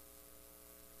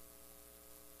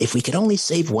 If we could only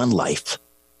save one life,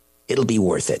 it'll be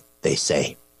worth it, they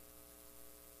say.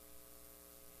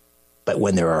 But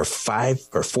when there are 500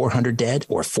 or 400 dead,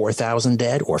 or 4,000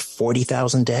 dead, or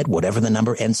 40,000 dead, whatever the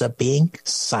number ends up being,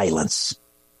 silence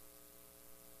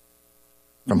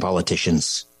from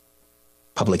politicians,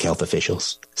 public health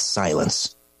officials,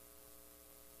 silence.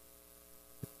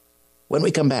 When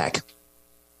we come back,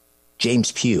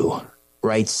 James Pugh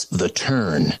writes The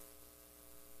Turn.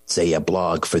 It's a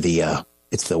blog for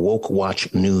it's the Woke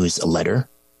Watch newsletter.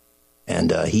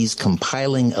 And he's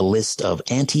compiling a list of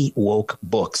anti-woke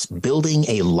books, building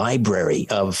a library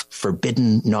of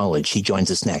forbidden knowledge. He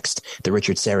joins us next. The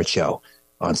Richard Syrett Show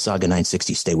on Saga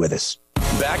 960. Stay with us.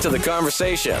 Back to the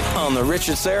conversation on The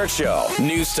Richard Syrett Show.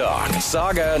 News Talk,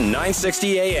 Saga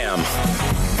 960 AM.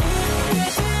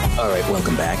 All right,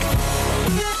 welcome back.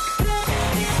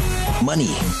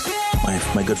 Money.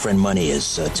 My good friend Money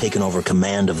has taken over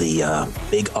command of the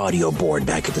big audio board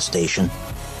back at the station,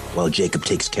 while Jacob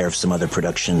takes care of some other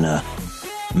production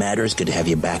matters. Good to have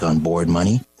you back on board,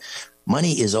 Money.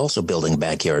 Money is also building a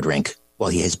backyard rink. Well,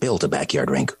 he has built a backyard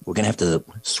rink. We're going to have to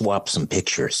swap some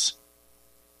pictures.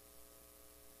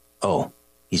 Oh,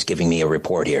 he's giving me a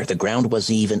report here. The ground was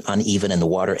uneven, and the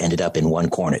water ended up in one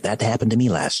corner. That happened to me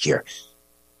last year.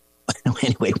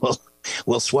 Anyway,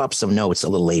 we'll swap some notes a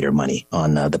little later, Money,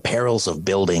 on the perils of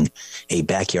building a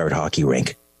backyard hockey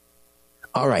rink.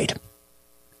 All right.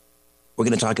 We're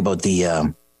going to talk about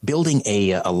the building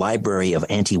a library of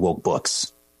anti-woke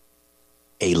books,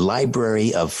 a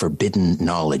library of forbidden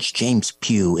knowledge. James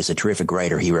Pugh is a terrific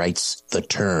writer. He writes The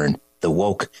Turn, the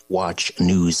Woke Watch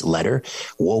newsletter,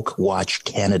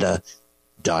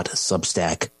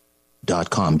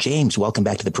 wokewatchcanada.substack.com. James, welcome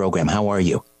back to the program. How are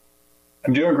you?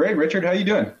 I'm doing great, Richard. How are you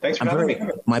doing? Thanks for having me.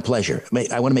 My pleasure.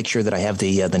 I want to make sure that I have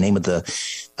the name of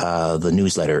the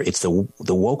newsletter. It's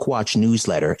the Woke Watch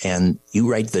newsletter, and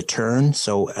you write The Turn.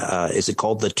 So is it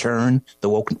called The Turn, the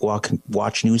Woke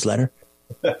Watch newsletter?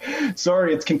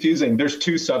 Sorry, it's confusing. There's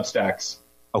two Substacks.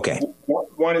 Okay.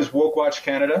 One is Woke Watch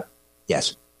Canada.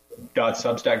 Yes.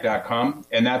 .substack.com,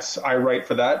 and I write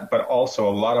for that, but also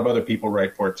a lot of other people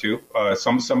write for it too.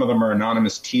 Some of them are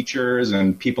anonymous teachers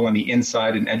and people on the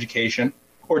inside in education,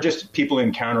 or just people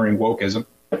encountering wokeism,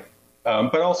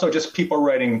 but also just people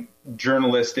writing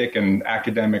journalistic and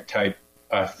academic type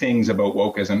things about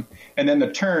wokeism. And then The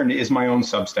Turn is my own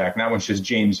Substack, and that one's just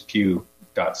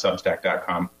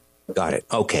jamespugh.substack.com. Got it.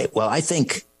 Okay. Well, I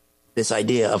think this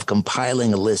idea of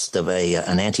compiling a list of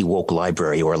an anti-woke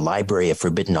library or a library of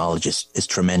forbidden knowledge is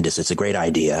tremendous. It's a great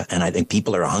idea, and I think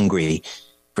people are hungry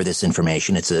for this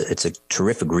information. It's a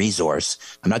terrific resource.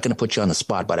 I'm not going to put you on the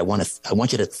spot, but I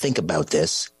want you to think about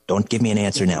this. Don't give me an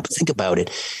answer now, but think about it.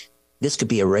 This could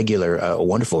be a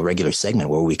wonderful regular segment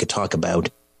where we could talk about,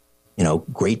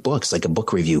 great books, like a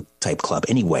book review type club.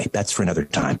 Anyway, that's for another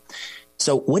time.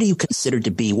 So what do you consider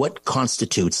to be, what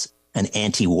constitutes an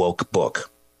anti-woke book?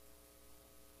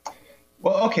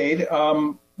 Well, okay.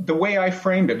 The way I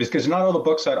framed it, because not all the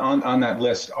books on that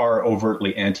list are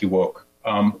overtly anti-woke,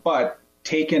 but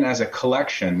taken as a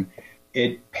collection,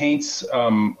 it paints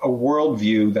a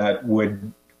worldview that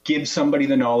would give somebody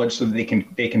the knowledge so that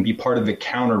they can be part of the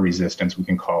counter resistance. We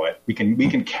can call it. We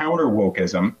can counter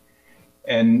wokeism,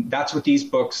 and that's what these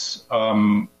books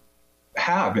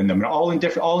have in them, all in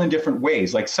different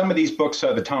ways. Like some of these books,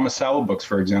 the Thomas Sowell books,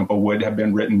 for example, would have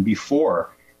been written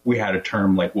before we had a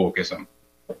term like wokeism.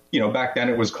 Back then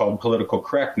it was called political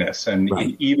correctness. And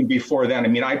right. Even before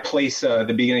then, I place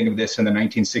the beginning of this in the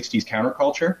 1960s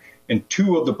counterculture. And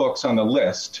two of the books on the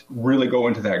list really go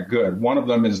into that good. One of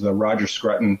them is the Roger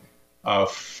Scruton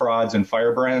Frauds and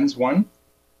Firebrands one.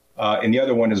 And the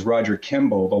other one is Roger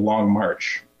Kimball, The Long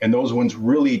March. And those ones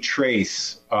really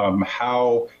trace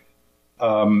how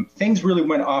things really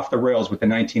went off the rails with the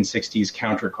 1960s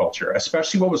counterculture,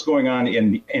 especially what was going on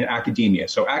in academia.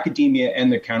 So academia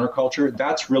and the counterculture,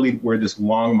 that's really where this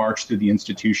long march through the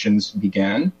institutions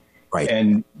began. Right.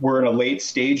 And we're in a late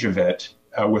stage of it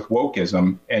with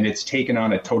wokeism, and it's taken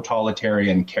on a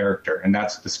totalitarian character. And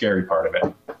that's the scary part of it.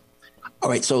 All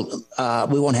right. So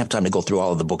we won't have time to go through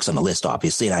all of the books on the list,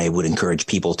 obviously. And I would encourage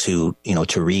people to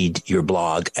read your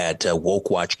blog at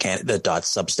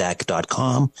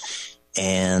wokewatchcanada.substack.com.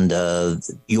 And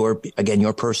your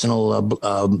personal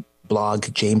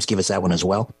blog, James, give us that one as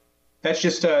well. That's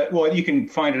just, you can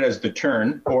find it as The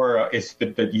Turn, or it's the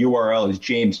URL is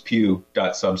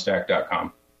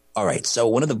jamespugh.substack.com. All right. So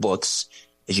one of the books,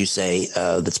 as you say,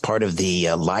 that's part of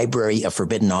the Library of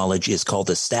Forbidden Knowledge is called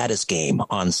The Status Game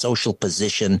on Social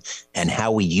Position and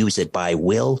How We Use It by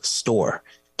Will Storr.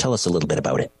 Tell us a little bit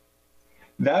about it.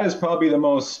 That is probably the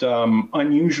most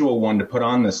unusual one to put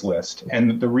on this list.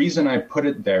 And the reason I put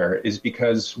it there is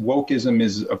because wokeism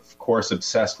is, of course,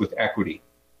 obsessed with equity.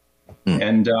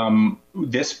 And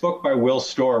this book by Will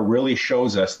Storr really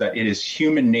shows us that it is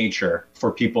human nature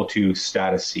for people to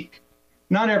status seek.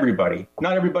 Not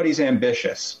everybody's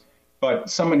ambitious, but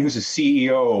someone who's a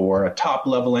CEO or a top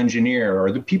level engineer,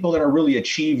 or the people that are really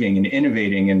achieving and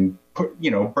innovating and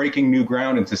breaking new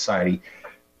ground in society,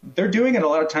 they're doing it a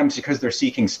lot of times because they're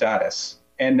seeking status.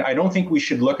 And I don't think we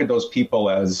should look at those people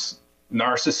as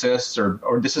narcissists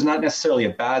or this is not necessarily a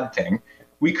bad thing,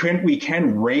 We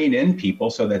can rein in people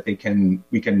so that we can,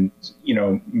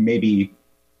 maybe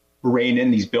rein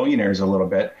in these billionaires a little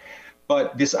bit.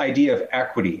 But this idea of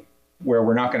equity, where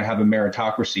we're not going to have a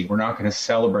meritocracy, we're not going to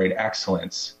celebrate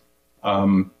excellence.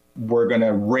 We're going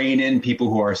to rein in people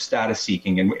who are status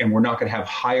seeking, and we're not going to have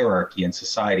hierarchy in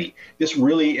society. This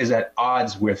really is at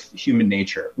odds with human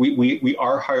nature. We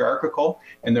are hierarchical,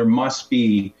 and there must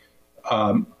be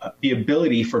the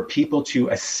ability for people to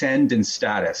ascend in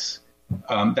status.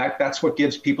 That's what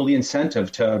gives people the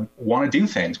incentive to want to do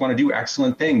things, want to do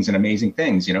excellent things and amazing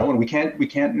things, and we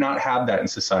can't not have that in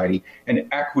society. And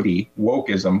equity,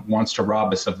 wokeism, wants to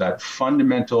rob us of that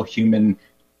fundamental human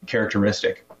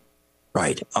characteristic.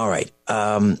 Right. All right.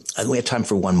 We have time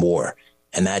for one more,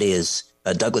 and that is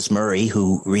Douglas Murray,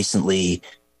 who recently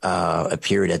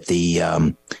appeared at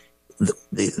the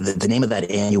name of that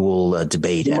annual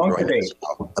debate.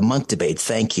 The Monk Debate.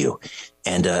 Thank you.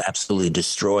 And absolutely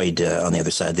destroyed on the other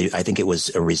side. I think it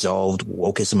was resolved.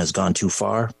 Wokeism has gone too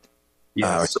far,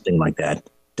 or something like that.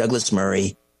 Douglas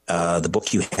Murray. The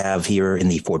book you have here in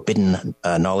the Forbidden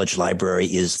Knowledge Library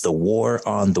is The War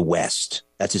on the West.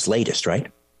 That's his latest,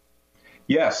 right?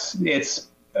 Yes, it's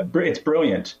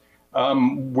brilliant.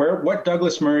 What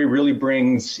Douglas Murray really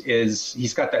brings is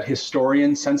he's got that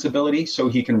historian sensibility, so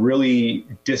he can really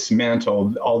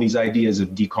dismantle all these ideas of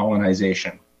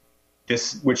decolonization,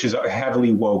 which is a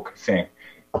heavily woke thing.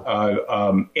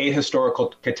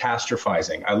 Ahistorical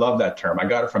catastrophizing. I love that term. I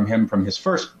got it from him from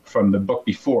the book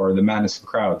before, The Madness of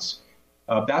Crowds.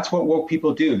 That's what woke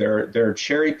people do. They're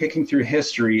cherry picking through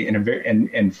history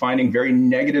and finding very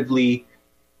negatively.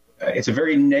 It's a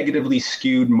very negatively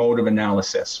skewed mode of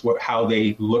analysis, how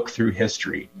they look through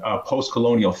history.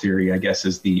 Post-colonial theory, I guess,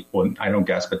 I don't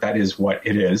guess, but that is what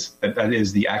it is. That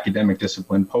is the academic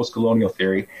discipline, post-colonial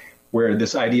theory, where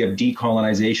this idea of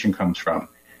decolonization comes from.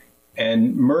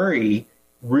 And Murray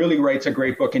really writes a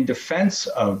great book in defense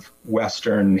of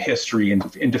Western history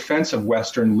and in defense of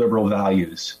Western liberal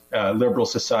values, liberal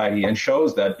society, and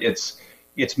shows that it's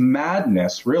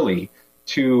madness, really,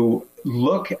 to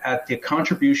look at the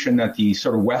contribution that the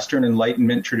sort of Western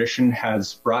Enlightenment tradition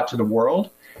has brought to the world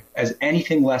as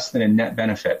anything less than a net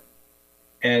benefit.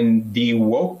 And the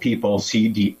woke people see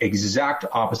the exact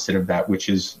opposite of that, which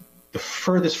is the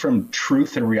furthest from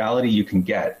truth and reality you can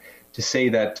get, to say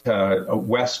that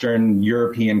Western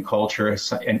European culture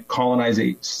and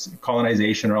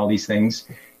colonization and all these things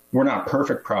were not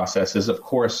perfect processes. Of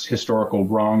course, historical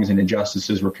wrongs and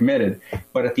injustices were committed.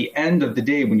 But at the end of the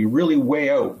day, when you really weigh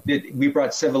out, we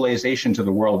brought civilization to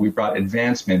the world. We brought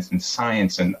advancements in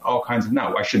science and all kinds of,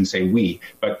 I shouldn't say we,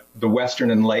 but the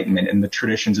Western Enlightenment and the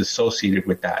traditions associated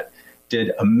with that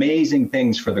did amazing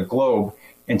things for the globe.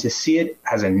 And to see it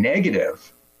as a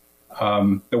negative,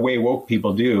 the way woke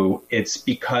people do, it's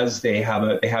because they have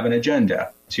an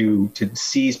agenda to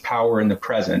seize power in the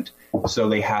present. So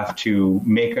they have to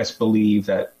make us believe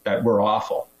that we're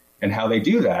awful. And how they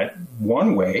do that,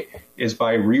 one way, is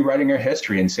by rewriting our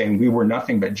history and saying we were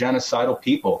nothing but genocidal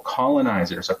people,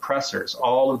 colonizers, oppressors,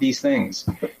 all of these things.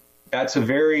 That's a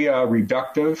very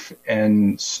reductive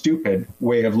and stupid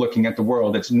way of looking at the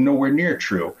world. It's nowhere near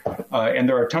true. And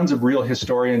there are tons of real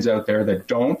historians out there that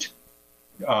don't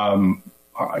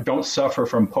suffer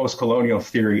from post-colonial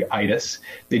theory-itis.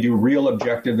 They do real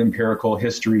objective empirical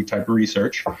history type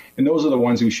research. And those are the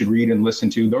ones we should read and listen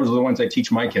to. Those are the ones I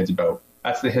teach my kids about.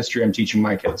 That's the history I'm teaching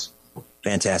my kids.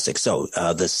 Fantastic. So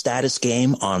The Status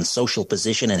Game on Social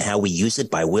Position and How We Use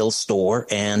It by Will Storr,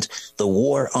 and The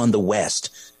War on the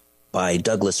West by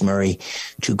Douglas Murray.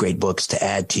 Two great books to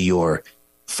add to your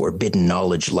Forbidden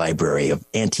Knowledge Library of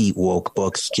anti-woke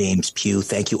books. James Pugh,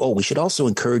 thank you. Oh, we should also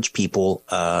encourage people,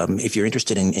 if you're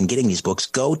interested in getting these books,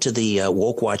 go to the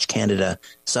Woke Watch Canada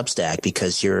Substack,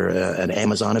 because you're an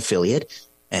Amazon affiliate,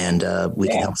 and we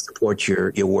can help support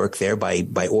your work there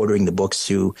by ordering the books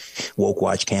through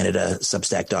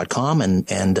WokeWatchCanadaSubstack.com, and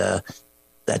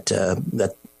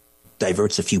that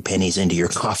diverts a few pennies into your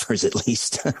coffers at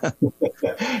least.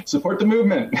 Support the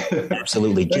movement.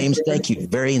 Absolutely. James, thank you.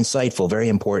 Very insightful, very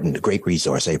important. A great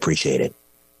resource. I appreciate it.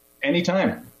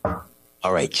 Anytime.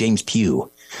 All right. James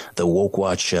Pugh, the Woke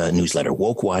Watch newsletter,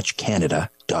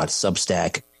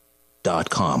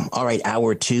 wokewatchcanada.substack.com. All right.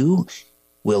 Hour 2.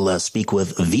 We'll speak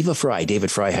with Viva Frei.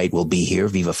 David Freiheit will be here.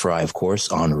 Viva Frei, of course,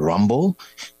 on Rumble.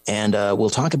 And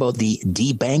we'll talk about the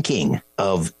debanking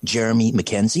of Jeremy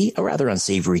Mackenzie, a rather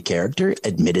unsavory character,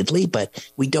 admittedly, but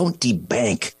we don't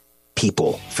debank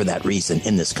people for that reason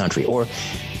in this country. Or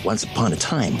once upon a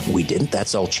time, we didn't.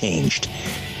 That's all changed.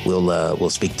 We'll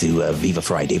speak to Viva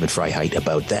Fry, David Freiheit,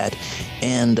 about that,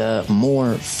 and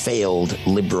more failed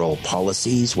liberal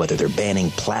policies, whether they're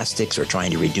banning plastics or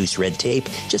trying to reduce red tape.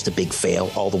 Just a big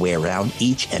fail all the way around,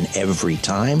 each and every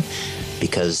time,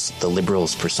 because the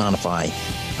liberals personify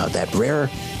that rare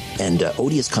and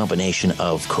odious combination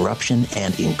of corruption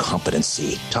and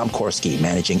incompetency. Tom Korski,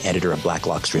 managing editor of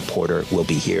Blacklock's Reporter, will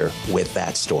be here with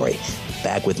that story.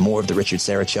 Back with more of The Richard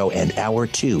Syrett Show and Hour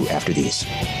 2 after these.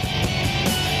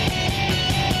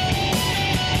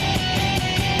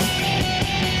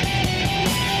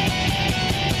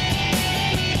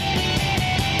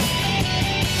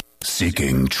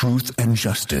 Seeking truth and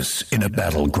justice in a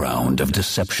battleground of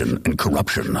deception and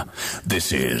corruption.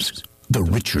 This is The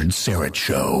Richard Syrett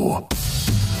Show.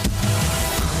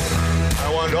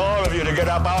 I want all of you to get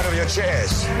up out of your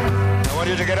chairs. I want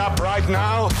you to get up right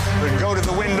now and go to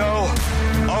the window,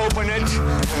 open it,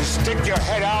 and stick your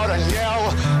head out and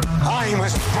yell, I'm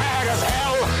as bad as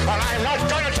hell, and I'm not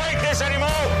going to take this anymore.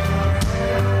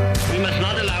 We must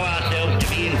not allow ourselves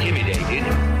to be intimidated.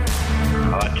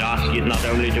 Our task is not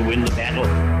only to win the battle,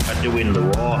 but to win the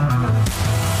war.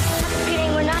 I'm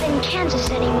feeling we're not in Kansas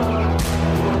anymore.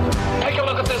 Take a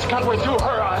look at this country through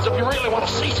her eyes if you really want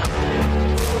to see something.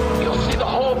 You'll see the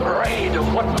whole parade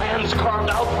of what man's carved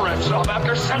out for himself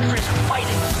after centuries of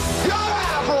fighting. You're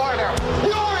out of order!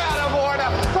 You're out of order!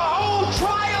 The whole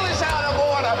trial is out of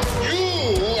order!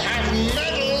 You have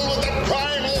meddled with the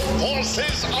primal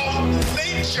forces of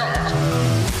nature!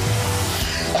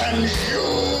 And you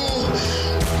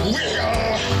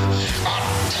will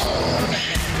atone.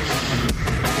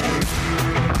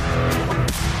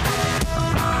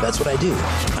 That's what I do.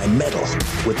 I meddle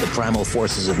with the primal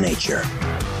forces of nature.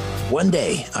 One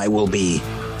day, I will be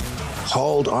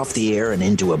hauled off the air and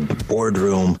into a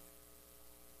boardroom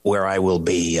where I will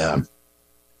be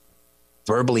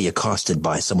verbally accosted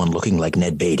by someone looking like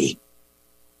Ned Beatty.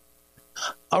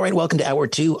 All right, welcome to Hour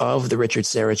 2 of The Richard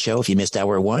Syrett Show. If you missed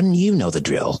Hour 1, you know the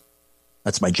drill.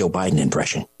 That's my Joe Biden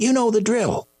impression. You know the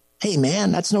drill. Hey,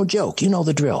 man, that's no joke. You know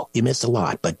the drill. You missed a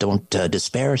lot, but don't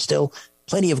despair. Still,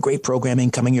 plenty of great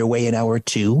programming coming your way in Hour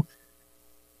 2.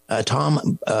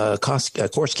 Tom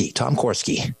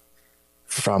Korski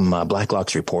from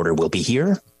Blacklock's Reporter will be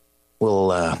here.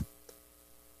 We'll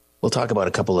talk about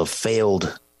a couple of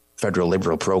failed federal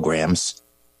liberal programs.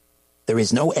 There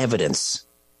is no evidence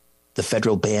the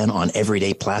federal ban on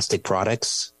everyday plastic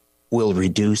products will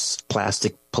reduce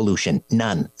plastic pollution.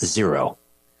 None. Zero.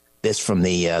 This from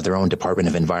their own Department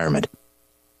of Environment.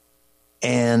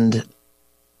 And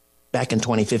back in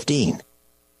 2015,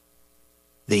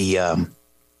 they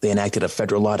enacted a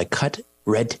federal law to cut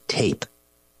red tape.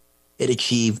 It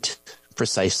achieved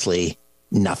precisely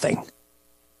nothing,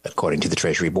 according to the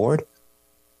Treasury Board.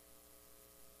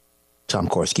 Tom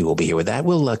Korski will be here with that.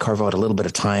 We'll carve out a little bit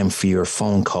of time for your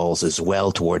phone calls as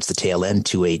well towards the tail end.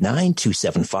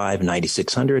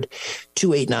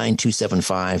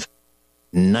 289-275-9600.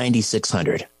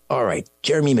 289-275-9600. All right,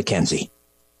 Jeremy McKenzie.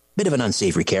 Bit of an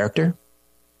unsavory character.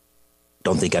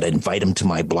 Don't think I'd invite him to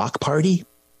my block party.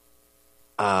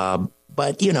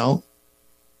 But, you know,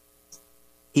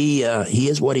 he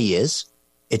is what he is.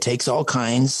 It takes all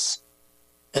kinds,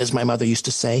 as my mother used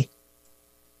to say.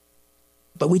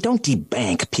 But we don't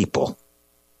debank people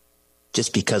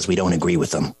just because we don't agree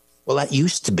with them. Well, that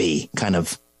used to be kind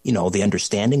of, you know, the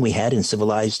understanding we had in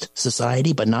civilized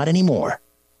society, but not anymore.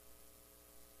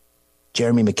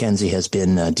 Jeremy McKenzie has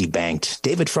been debanked.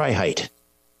 David Freiheit,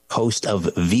 host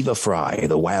of Viva Fry,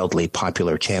 the wildly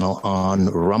popular channel on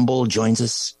Rumble, joins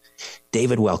us.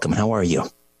 David, welcome. How are you?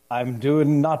 I'm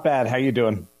doing not bad. How you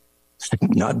doing?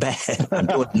 Not bad. I'm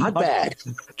doing not bad.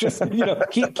 Just, you know,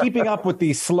 keeping up with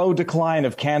the slow decline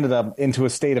of Canada into a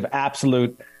state of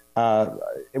absolute,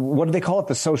 what do they call it?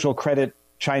 The social credit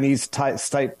Chinese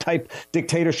type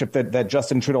dictatorship that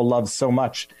Justin Trudeau loves so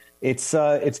much. It's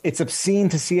obscene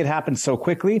to see it happen so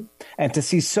quickly and to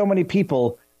see so many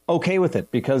people okay with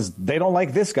it because they don't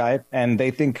like this guy and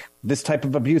they think this type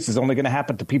of abuse is only going to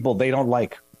happen to people they don't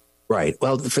like. Right.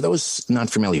 Well, for those not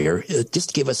familiar,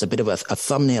 just give us a bit of a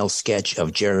thumbnail sketch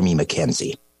of Jeremy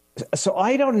McKenzie. So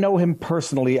I don't know him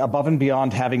personally above and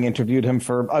beyond having interviewed him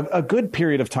for a good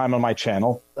period of time on my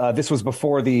channel. This was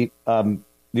before the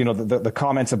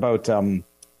comments about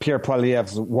Pierre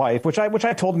Poilievre's wife, which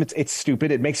I told him it's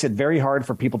stupid. It makes it very hard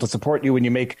for people to support you when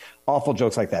you make awful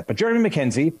jokes like that. But Jeremy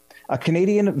McKenzie, a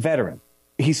Canadian veteran,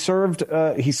 he served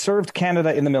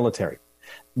Canada in the military.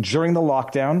 During the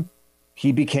lockdown,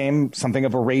 he became something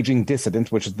of a raging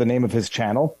dissident, which is the name of his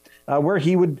channel, where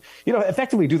he would,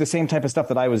 effectively do the same type of stuff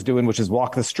that I was doing, which is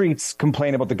walk the streets,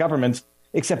 complain about the government,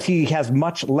 except he has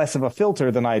much less of a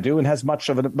filter than I do and has much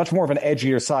more of an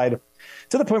edgier side,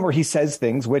 to the point where he says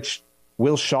things which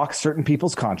will shock certain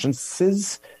people's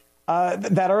consciences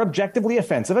that are objectively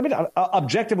offensive. I mean,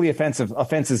 objectively offensive.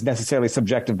 Offense is necessarily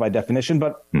subjective by definition,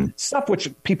 but stuff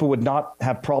which people would not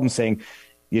have problems saying,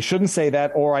 you shouldn't say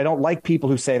that, or I don't like people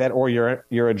who say that, or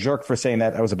you're a jerk for saying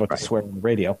that. I was about to swear on the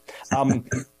radio.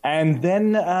 And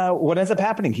then what ends up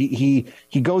happening? He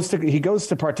goes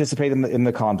to participate in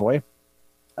the convoy.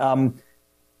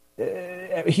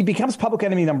 He becomes public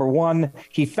enemy number one.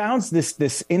 He founds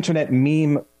this internet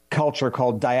meme culture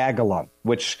called Diagolon,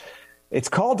 which it's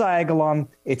called Diagolon.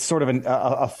 It's sort of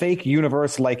a fake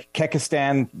universe like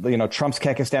Kekistan, Trump's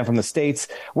Kekistan from the States,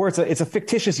 where it's a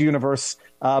fictitious universe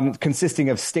consisting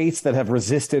of states that have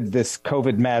resisted this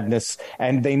COVID madness.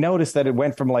 And they noticed that it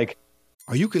went from like,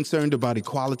 are you concerned about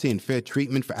equality and fair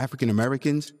treatment for African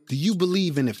Americans? Do you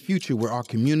believe in a future where our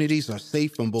communities are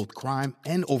safe from both crime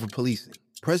and over-policing?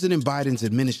 President Biden's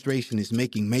administration is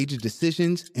making major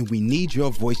decisions, and we need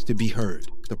your voice to be heard.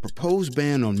 The proposed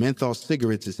ban on menthol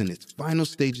cigarettes is in its final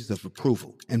stages of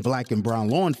approval, and Black and brown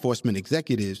law enforcement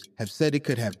executives have said it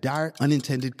could have dire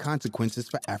unintended consequences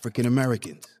for African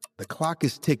Americans. The clock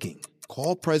is ticking.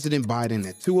 Call President Biden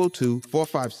at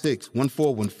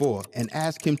 202-456-1414 and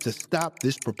ask him to stop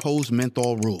this proposed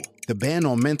menthol rule. The ban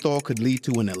on menthol could lead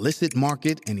to an illicit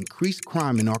market and increased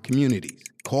crime in our communities.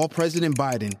 Call President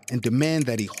Biden and demand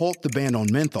that he halt the ban on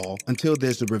menthol until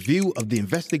there's a review of the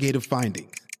investigative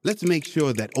findings. Let's make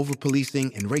sure that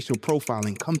over-policing and racial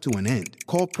profiling come to an end.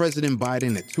 Call President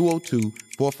Biden at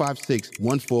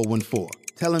 202-456-1414.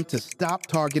 Tell him to stop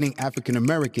targeting African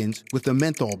Americans with a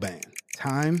menthol ban.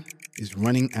 Time is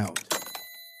running out.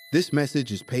 This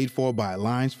message is paid for by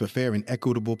Alliance for Fair and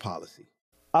Equitable Policy.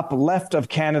 Up left of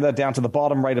Canada, down to the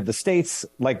bottom right of the States,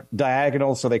 like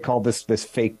diagonal, so they call this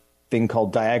fake thing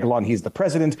called Diagolon. He's the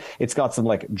president. It's got some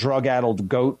like drug-addled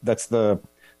goat. That's the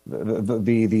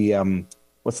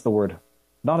what's the word?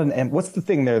 Not an M. What's the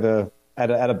thing there? At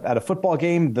a football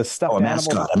game, the stuffed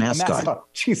animal. A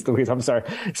mascot. Jeez Louise, I'm sorry.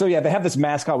 So yeah, they have this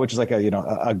mascot, which is like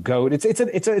a goat.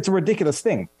 It's a ridiculous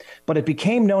thing, but it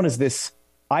became known as this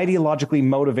ideologically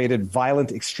motivated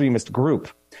violent extremist group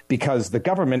because the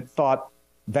government thought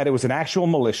that it was an actual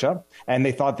militia, and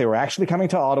they thought they were actually coming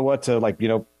to Ottawa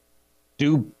to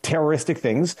do terroristic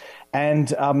things.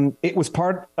 And it was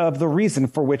part of the reason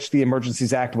for which the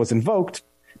Emergencies Act was invoked,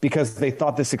 because they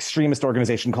thought this extremist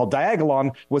organization called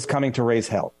Diagolon was coming to raise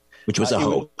hell. Which was a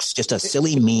hoax, just a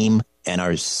silly meme. And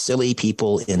our silly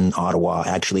people in Ottawa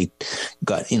actually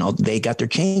got their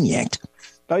chain yanked.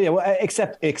 Oh, yeah. Well,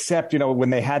 except, when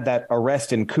they had that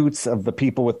arrest in Coots of the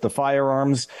people with the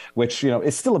firearms, which,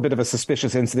 is still a bit of a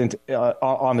suspicious incident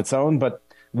on its own. But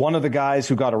one of the guys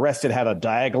who got arrested had a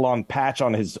Diagolon patch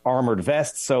on his armored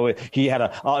vest. So he had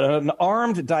an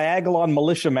armed Diagolon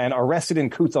militiaman arrested in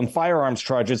Coots on firearms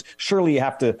charges. Surely you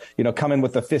have to, come in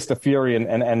with the fist of fury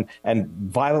and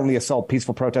violently assault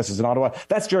peaceful protesters in Ottawa.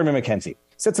 That's Jeremy McKenzie.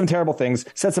 Said some terrible things,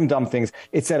 said some dumb things,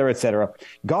 et cetera, et cetera.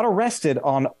 Got arrested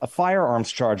on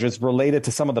firearms charges related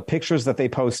to some of the pictures that they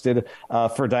posted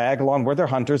for Diagolon, where they're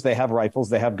hunters. They have rifles,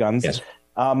 they have guns. Yes.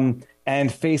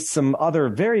 And faced some other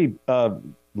very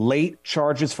late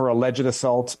charges for alleged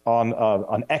assault on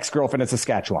an ex-girlfriend in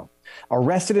Saskatchewan.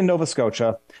 Arrested in Nova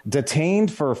Scotia,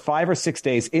 detained for 5 or 6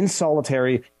 days in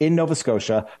solitary in Nova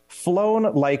Scotia,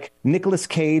 flown like Nicolas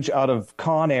Cage out of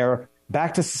Con Air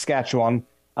back to Saskatchewan,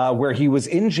 where he was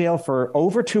in jail for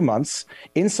over 2 months,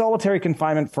 in solitary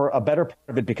confinement for a better part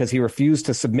of it because he refused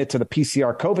to submit to the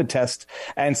PCR COVID test.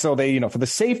 And so they, for the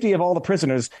safety of all the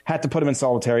prisoners, had to put him in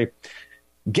solitary.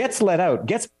 Gets let out,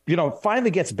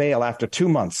 finally gets bail after 2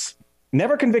 months.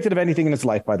 Never convicted of anything in his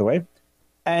life, by the way,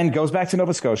 and goes back to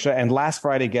Nova Scotia. And last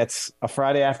Friday gets a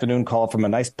Friday afternoon call from a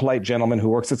nice, polite gentleman who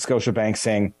works at Scotiabank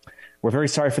saying, we're very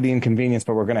sorry for the inconvenience,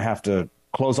 but we're going to have to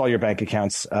close all your bank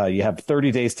accounts. You have 30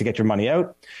 days to get your money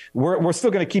out. We're still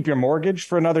going to keep your mortgage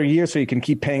for another year so you can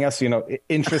keep paying us,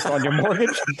 interest on your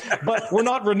mortgage, but we're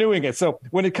not renewing it. So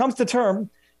when it comes to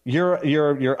term,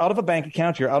 you're out of a bank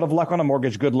account, you're out of luck on a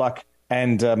mortgage. Good luck.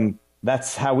 And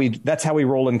that's how we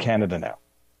roll in Canada now.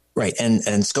 Right. And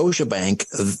Scotiabank,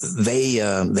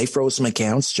 they froze some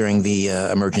accounts during the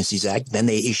Emergencies Act. Then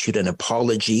they issued an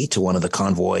apology to one of the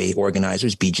convoy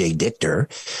organizers, BJ Dichter.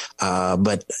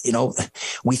 But,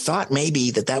 we thought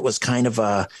maybe that was kind of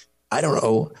an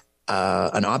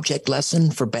object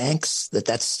lesson for banks,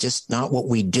 that's just not what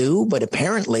we do. But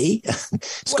apparently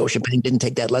Scotiabank didn't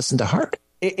take that lesson to heart.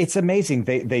 It's amazing.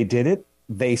 They did it.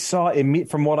 they saw,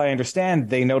 from what I understand,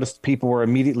 they noticed people were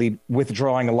immediately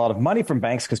withdrawing a lot of money from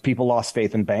banks because people lost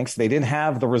faith in banks. They didn't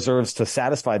have the reserves to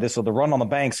satisfy this. So the run on the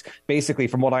banks, basically,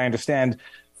 from what I understand,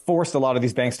 forced a lot of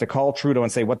these banks to call Trudeau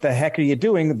and say, what the heck are you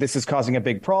doing? This is causing a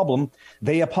big problem.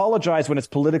 They apologize when it's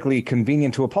politically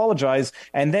convenient to apologize.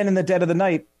 And then in the dead of the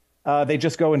night, they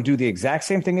just go and do the exact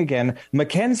same thing again.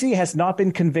 Mackenzie has not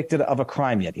been convicted of a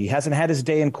crime yet. He hasn't had his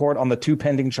day in court on the 2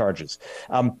 pending charges.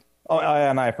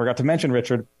 And I forgot to mention,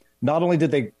 Richard, not only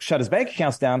did they shut his bank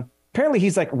accounts down, apparently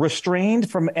he's like restrained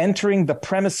from entering the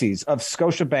premises of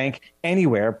Scotiabank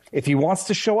anywhere. If he wants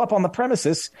to show up on the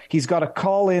premises, he's got to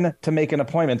call in to make an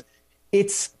appointment.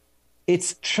 It's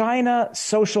China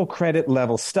social credit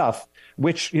level stuff,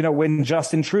 which, when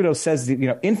Justin Trudeau says,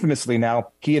 infamously now,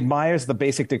 he admires the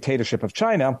basic dictatorship of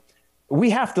China,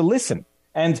 we have to listen.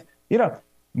 And,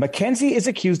 Mackenzie is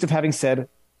accused of having said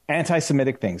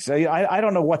anti-Semitic things. I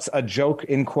don't know what's a joke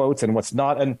in quotes and what's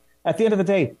not. And at the end of the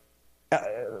day,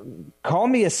 call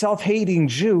me a self-hating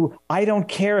Jew. I don't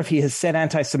care if he has said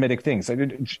anti-Semitic things.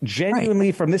 Genuinely,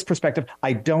 right. From this perspective,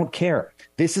 I don't care.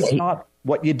 This is not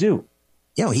what you do.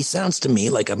 He sounds to me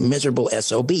like a miserable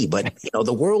SOB, but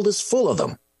the world is full of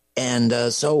them. And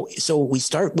so we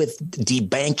start with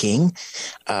debanking.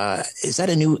 Is that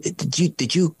a new?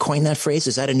 Did you coin that phrase?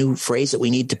 Is that a new phrase that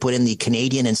we need to put in the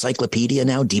Canadian encyclopedia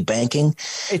now? Debanking.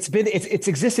 It's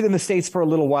existed in the States for a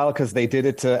little while because they did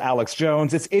it to Alex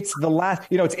Jones. It's the last.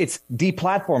 It's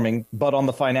deplatforming, but on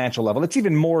the financial level, it's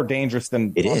even more dangerous than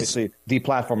obviously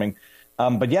deplatforming.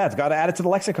 But yeah, it's got to add it to the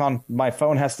lexicon. My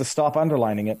phone has to stop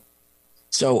underlining it.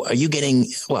 So are you getting,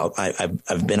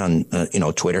 I've been on,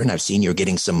 Twitter, and I've seen you're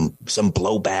getting some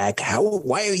blowback.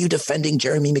 Why are you defending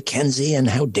Jeremy Mackenzie, and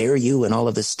how dare you, and all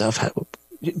of this stuff?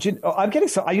 I'm getting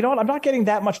I'm not getting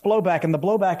that much blowback. And the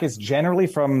blowback is generally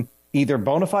from either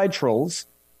bona fide trolls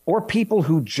or people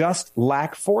who just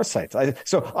lack foresight.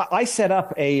 I set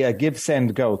up a Give,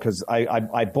 Send, Go because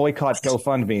I boycott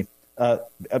GoFundMe.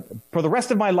 For the rest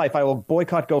of my life, I will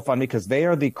boycott GoFundMe because they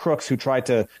are the crooks who tried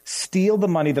to steal the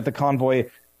money that the convoy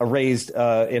raised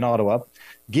in Ottawa.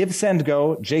 Give, Send,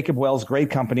 Go, Jacob Wells,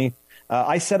 great company.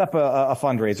 I set up a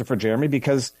fundraiser for Jeremy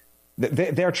because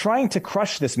they're trying to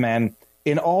crush this man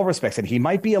in all respects. And he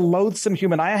might be a loathsome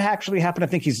human. I actually happen to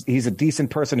think he's a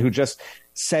decent person who just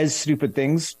says stupid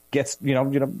things,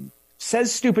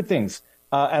 says stupid things,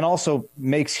 and also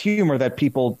makes humor that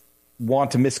people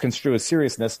want to misconstrue as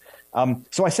seriousness.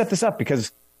 So I set this up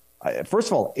because, first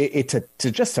of all,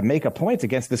 to make a point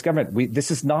against this government. This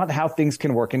is not how things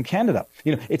can work in Canada.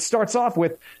 It starts off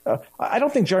with, I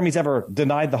don't think Jeremy's ever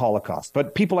denied the Holocaust,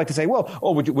 but people like to say,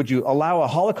 would you allow a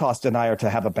Holocaust denier to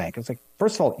have a bank? It's like,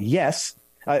 first of all, yes.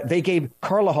 They gave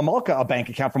Karla Homolka a bank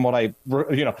account, from what I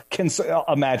can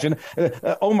imagine.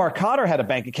 Omar Khadr had a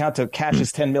bank account to cash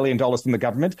his $10 million from the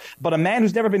government. But a man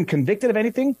who's never been convicted of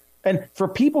anything. And for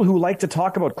people who like to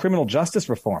talk about criminal justice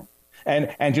reform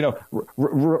and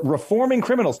reforming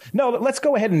criminals, no, let's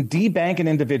go ahead and debank an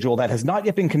individual that has not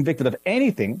yet been convicted of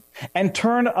anything and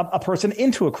turn a person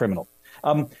into a criminal.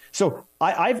 So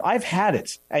I've had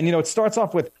it. And, it starts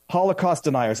off with Holocaust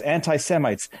deniers,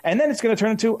 anti-Semites, and then it's going to turn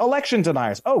into election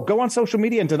deniers. Oh, go on social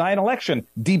media and deny an election.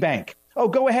 Debank. Oh,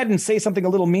 go ahead and say something a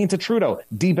little mean to Trudeau.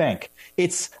 Debank.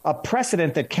 It's a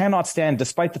precedent that cannot stand,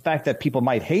 despite the fact that people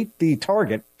might hate the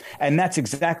target. And that's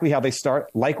exactly how they start,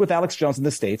 like with Alex Jones in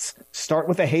the States. Start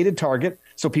with a hated target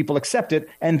so people accept it,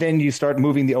 and then you start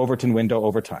moving the Overton window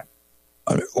over time.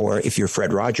 Or if you're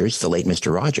Fred Rogers, the late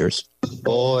Mr. Rogers.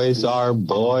 Boys are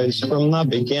boys from the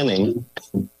beginning.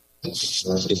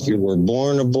 If you were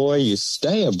born a boy, you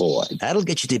stay a boy. That'll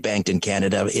get you debanked in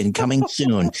Canada coming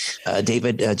soon.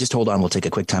 David, just hold on. We'll take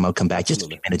a quick time. I'll come back. Just a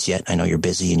few minutes yet. I know you're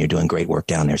busy and you're doing great work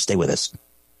down there. Stay with us.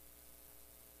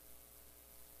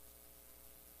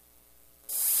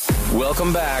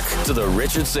 Welcome back to the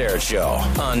Richard Syrett Show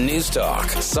on News Talk,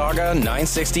 Saga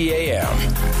 960 AM.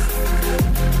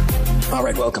 All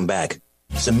right, welcome back.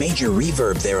 Some major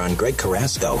reverb there on Greg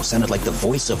Carrasco. Sounded like the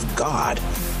voice of God.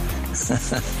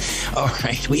 All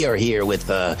right, we are here with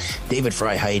David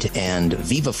Freiheit and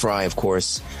Viva Frei, of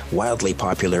course, wildly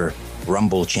popular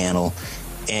Rumble channel.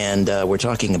 And we're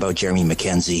talking about Jeremy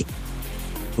Mackenzie,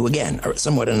 who, again, are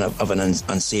somewhat of an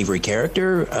unsavory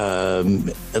character.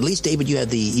 At least, David, you had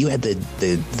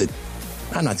the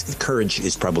I'm not, courage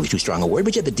is probably too strong a word,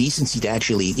 but you had the decency to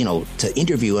actually, to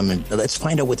interview him and let's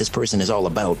find out what this person is all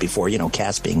about before,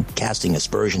 casting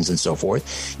aspersions and so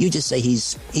forth. You just say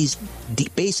he's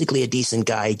basically a decent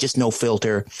guy, just no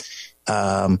filter.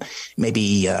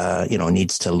 Maybe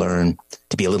needs to learn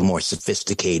to be a little more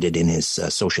sophisticated in his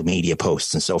social media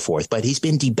posts and so forth. But he's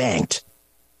been debanked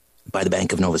by the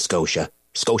Bank of Nova Scotia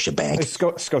Scotiabank.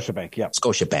 Scotiabank, yeah.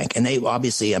 Scotiabank. And they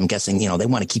obviously, I'm guessing, they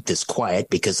want to keep this quiet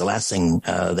because the last thing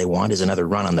they want is another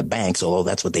run on the banks, although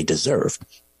that's what they deserve.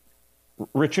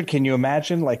 Richard, can you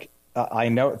imagine, I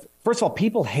know, first of all,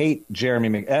 people hate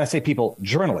Jeremy, and I say people,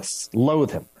 journalists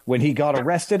loathe him. When he got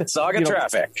arrested. Saga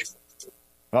traffic.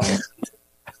 Let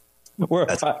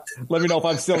me know if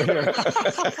I'm still here.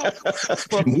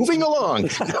 Moving along.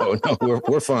 No,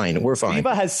 we're fine. We're fine.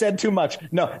 Eva has said too much.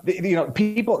 No,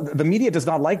 the media does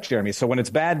not like Jeremy. So when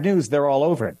it's bad news, they're all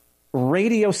over it.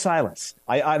 Radio silence.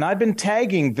 I've been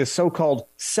tagging the so-called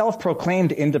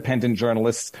self-proclaimed independent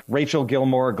journalists, Rachel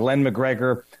Gilmore, Glenn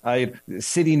McGregor,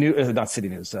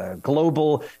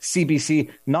 Global, CBC.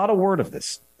 Not a word of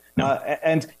this. No.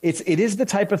 And it is the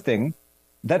type of thing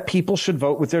that people should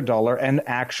vote with their dollar and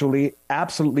actually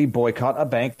absolutely boycott a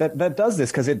bank that does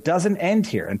this, because it doesn't end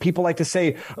here. And people like to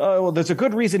say, oh, well, there's a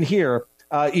good reason here,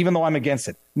 even though I'm against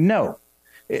it. No.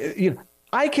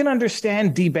 I can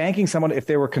understand debanking someone if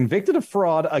they were convicted of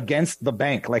fraud against the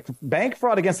bank, like bank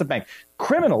fraud against the bank.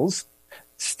 Criminals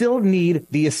still need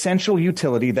the essential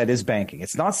utility that is banking.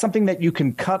 It's not something that you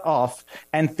can cut off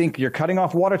and think you're cutting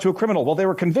off water to a criminal. Well, they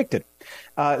were convicted.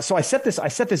 So I set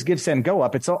this Give, Send, Go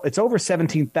up. It's over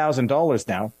 $17,000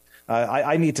 now.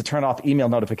 I need to turn off email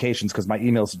notifications because my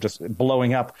emails are just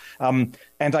blowing up. And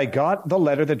I got the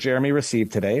letter that Jeremy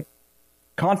received today.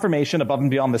 Confirmation above and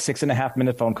beyond the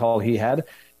 6.5-minute phone call he had.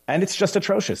 And it's just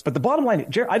atrocious. But the bottom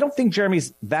line, I don't think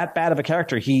Jeremy's that bad of a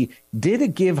character. He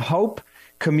did give hope,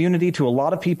 community to a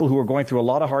lot of people who are going through a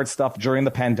lot of hard stuff during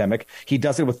the pandemic. He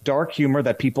does it with dark humor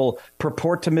that people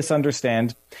purport to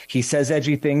misunderstand. He says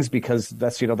edgy things because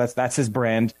that's his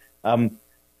brand.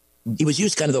 He was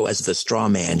used kind of, though, as the straw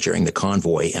man during the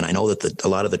convoy. And I know that a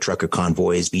lot of the trucker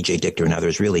convoys, BJ Dichter and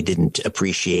others, really didn't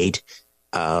appreciate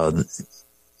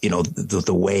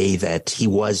the way that he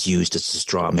was used as a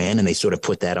straw man, and they sort of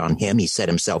put that on him. He set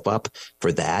himself up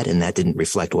for that, and that didn't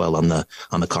reflect well on the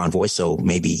convoy. So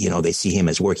maybe, they see him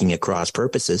as working at cross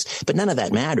purposes, but none of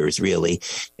that matters really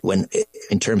when,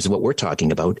 in terms of what we're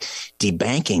talking about,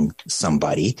 debanking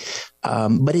somebody.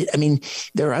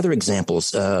 There are other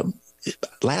examples.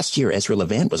 Last year, Ezra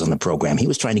Levant was on the program. He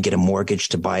was trying to get a mortgage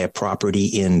to buy a property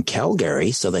in Calgary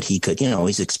so that he could,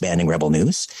 he's expanding Rebel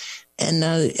News. And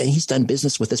he's done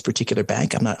business with this particular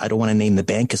bank. I don't want to name the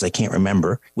bank because I can't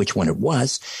remember which one it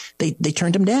was. They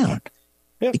turned him down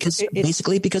because of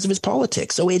his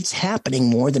politics. So it's happening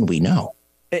more than we know.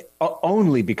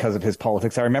 Only because of his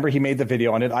politics. I remember he made the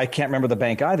video on it. I can't remember the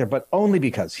bank either, but only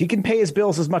because he can pay his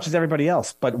bills as much as everybody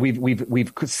else. But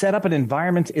we've set up an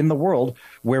environment in the world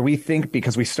where we think,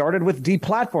 because we started with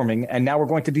deplatforming and now we're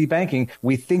going to debanking,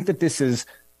 we think that this is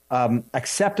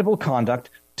acceptable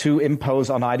conduct to impose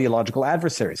on ideological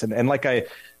adversaries. And like I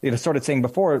started saying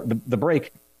before the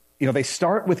break, they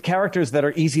start with characters that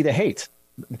are easy to hate,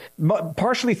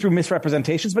 partially through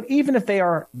misrepresentations, but even if they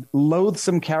are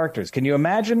loathsome characters, can you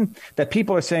imagine that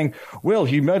people are saying, well,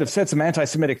 he might have said some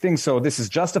anti-Semitic things, so this is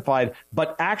justified,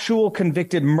 but actual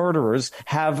convicted murderers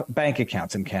have bank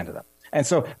accounts in Canada. And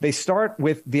so they start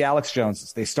with the Alex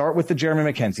Joneses, they start with the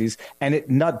Jeremy McKenzies, and it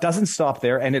doesn't stop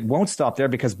there, and it won't stop there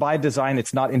because by design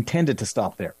it's not intended to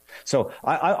stop there. So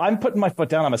I'm putting my foot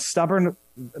down. I'm a stubborn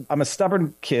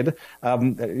kid.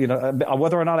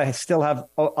 Whether or not I still have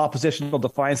oppositional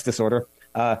defiance disorder,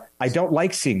 I don't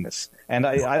like seeing this. And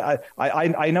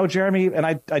I know Jeremy, and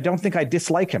I don't think I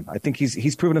dislike him. I think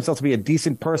he's proven himself to be a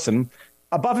decent person,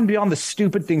 above and beyond the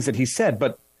stupid things that he said,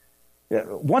 but.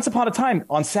 Once upon a time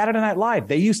on Saturday Night Live,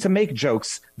 they used to make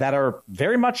jokes that are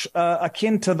very much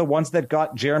akin to the ones that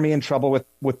got Jeremy in trouble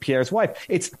with Pierre's wife.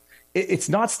 It's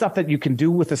not stuff that you can do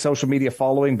with a social media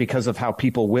following because of how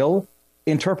people will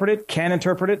interpret it,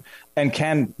 and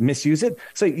can misuse it.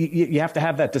 So you have to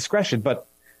have that discretion. But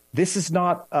this is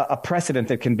not a precedent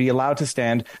that can be allowed to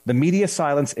stand. The media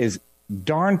silence is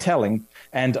darn telling,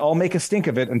 and I'll make a stink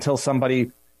of it until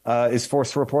somebody is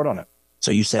forced to report on it.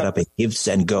 So you set up a Give,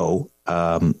 Send, Go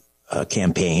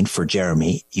campaign for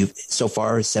Jeremy. You've so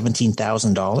far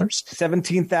 $17,000.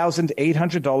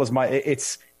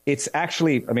 $17,800. It's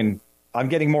actually. I mean, I'm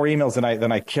getting more emails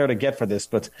than I care to get for this,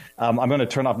 but I'm going to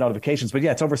turn off notifications. But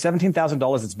yeah, it's over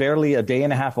 $17,000. It's barely a day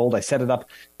and a half old. I set it up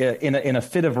in a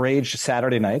fit of rage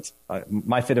Saturday night.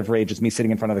 My fit of rage is me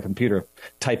sitting in front of the computer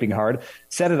typing hard.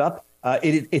 Set it up.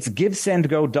 It's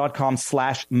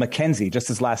givesendgo.com/Mackenzie, just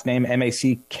his last name,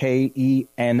 MACKENZIE.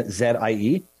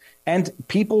 And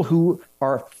people who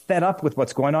are fed up with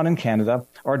what's going on in Canada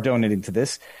are donating to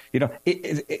this.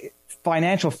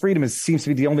 Financial freedom seems to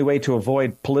be the only way to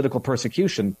avoid political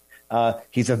persecution.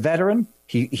 He's a veteran.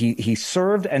 He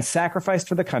served and sacrificed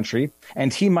for the country,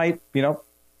 and he might,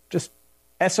 just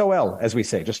SOL, as we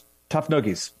say, just tough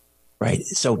noogies. Right.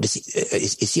 So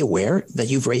is he aware that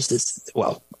you've raised this?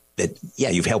 Well,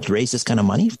 you've helped raise this kind of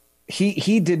money.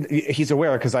 He's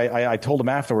aware because I told him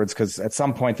afterwards, because at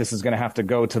some point this is going to have to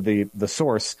go to the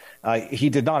source. He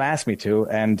did not ask me to,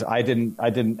 and I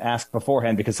didn't ask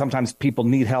beforehand, because sometimes people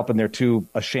need help and they're too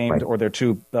ashamed or they're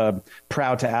too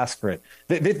proud to ask for it.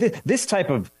 This type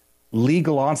of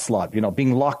legal onslaught,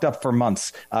 being locked up for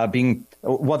months,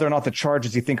 whether or not the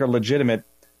charges you think are legitimate,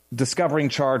 discovering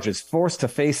charges, forced to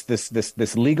face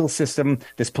this legal system,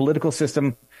 this political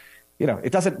system.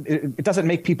 It doesn't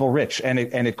make people rich, and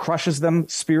it crushes them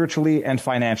spiritually and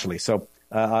financially. So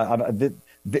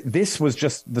this was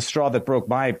just the straw that broke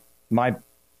my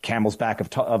camel's back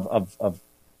of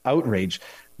outrage,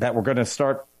 that we're going to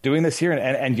start doing this here.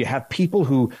 And you have people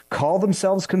who call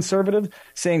themselves conservative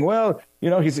saying, well,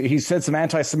 he said some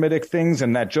anti-Semitic things,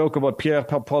 and that joke about Pierre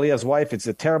Poilievre's wife, it's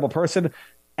a terrible person.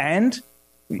 And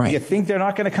you think they're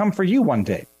not going to come for you one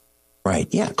day. Right.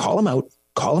 Yeah. Call them out.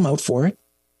 Call them out for it.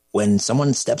 When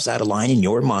someone steps out of line in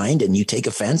your mind and you take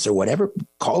offense or whatever,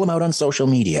 call them out on social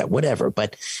media, whatever.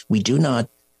 But we do not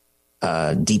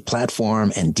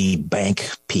deplatform and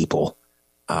debank people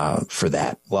for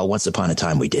that. Well, once upon a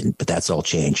time we didn't, but that's all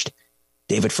changed.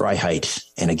 David Freiheit.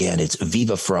 And again, it's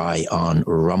Viva Fry on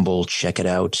Rumble. Check it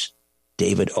out.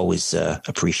 David, always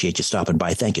appreciate you stopping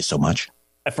by. Thank you so much.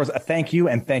 First, thank you,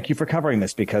 and thank you for covering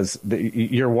this, because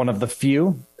you're one of the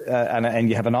few, and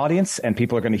you have an audience, and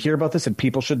people are going to hear about this, and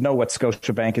people should know what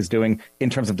Scotiabank is doing in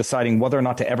terms of deciding whether or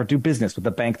not to ever do business with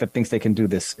a bank that thinks they can do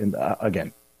this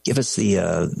again. Give us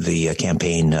the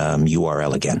campaign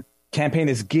URL again. Campaign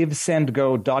is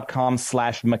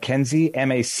givesendgo.com/Mackenzie,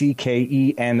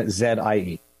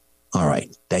 MACKENZIE. All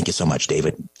right. Thank you so much,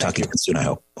 David. Talk to you soon, I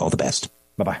hope. All the best.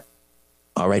 Bye-bye.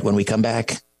 All right. When we come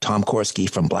back, Tom Korski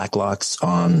from Blacklocks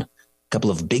on a couple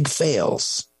of big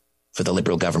fails for the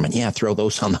Liberal government. Yeah, throw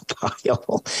those on the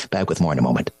pile. Back with more in a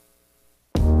moment.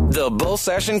 The bull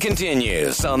session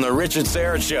continues on the Richard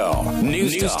Syrett Show.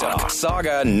 News Talk,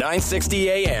 Saga 960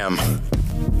 AM.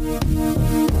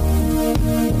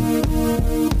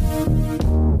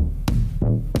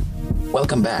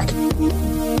 Welcome back.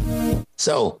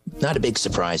 So, not a big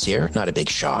surprise here, not a big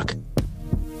shock.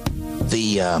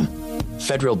 The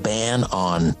federal ban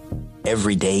on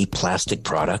everyday plastic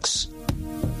products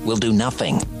will do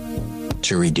nothing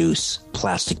to reduce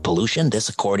plastic pollution. This,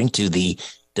 according to the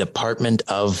Department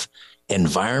of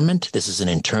Environment. This is an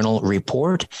internal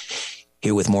report.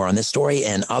 Here with more on this story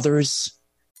and others.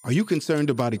 Are you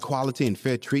concerned about equality and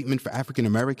fair treatment for African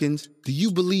Americans? Do you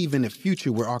believe in a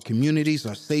future where our communities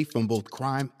are safe from both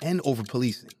crime and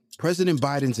over-policing? President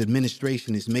Biden's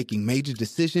administration is making major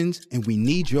decisions, and we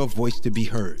need your voice to be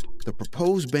heard. The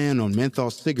proposed ban on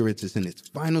menthol cigarettes is in its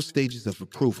final stages of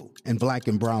approval, and Black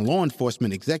and brown law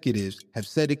enforcement executives have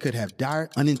said it could have dire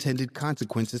unintended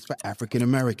consequences for African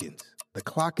Americans. The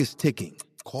clock is ticking.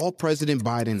 Call President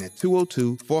Biden at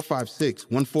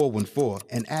 202-456-1414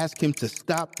 and ask him to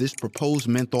stop this proposed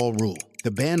menthol rule. The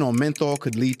ban on menthol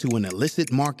could lead to an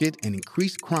illicit market and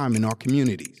increased crime in our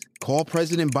communities. Call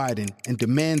President Biden and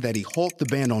demand that he halt the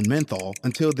ban on menthol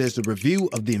until there's a review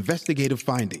of the investigative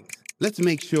findings. Let's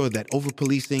make sure that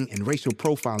overpolicing and racial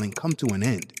profiling come to an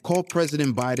end. Call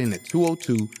President Biden at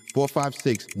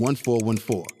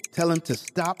 202-456-1414. Tell him to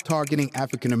stop targeting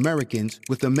African Americans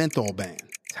with a menthol ban.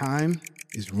 Time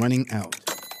is running out.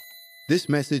 This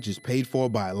message is paid for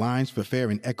by Alliance for Fair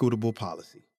and Equitable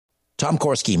Policy. Tom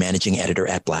Korski, managing editor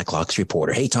at Blacklocks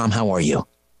Reporter. Hey, Tom, how are you?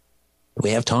 Do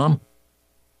we have Tom?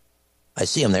 I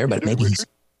see him there, but maybe he's...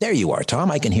 There you are,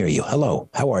 Tom. I can hear you. Hello.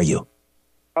 How are you?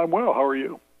 I'm well. How are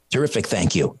you? Terrific.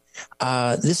 Thank you.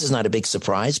 This is not a big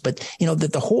surprise, but, you know,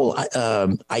 the whole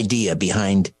idea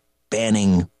behind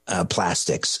banning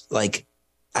plastics, like,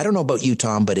 I don't know about you,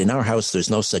 Tom, but in our house, there's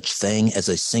no such thing as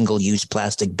a single-use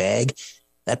plastic bag.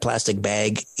 That plastic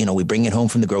bag, you know, we bring it home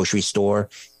from the grocery store.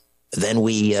 Then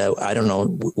we, I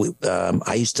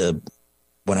used to,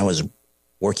 when I was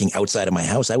working outside of my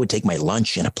house, I would take my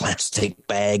lunch in a plastic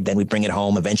bag. Then we'd bring it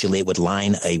home. Eventually, it would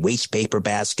line a waste paper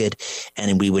basket,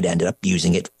 and we would end up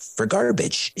using it for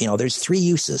garbage. You know, there's three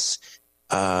uses.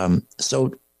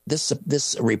 So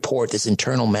this report, this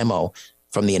internal memo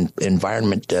from the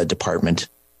Environment Department,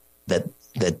 that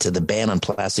the ban on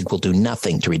plastic will do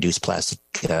nothing to reduce plastic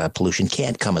pollution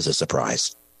can't come as a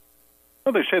surprise.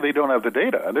 Well, they say they don't have the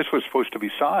data. This was supposed to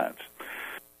be science.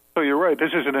 So you're right.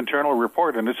 This is an internal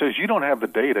report, and it says you don't have the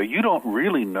data. You don't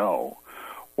really know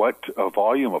what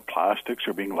volume of plastics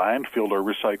are being landfilled or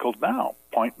recycled now.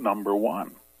 Point number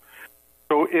one.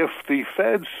 So if the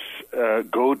feds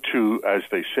go to, as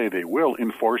they say they will,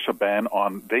 enforce a ban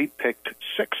on, they picked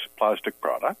 6 plastic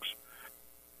products,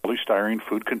 polystyrene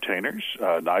food containers,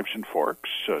 knives and forks,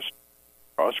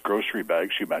 straws, grocery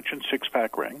bags, you mentioned,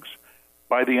 6-pack rings.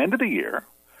 By the end of the year,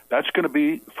 that's going to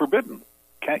be forbidden.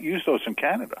 Can't use those in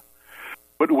Canada.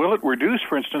 But will it reduce,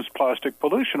 for instance, plastic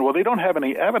pollution? Well, they don't have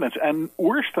any evidence. And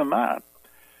worse than that,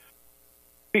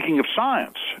 speaking of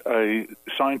science, a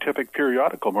scientific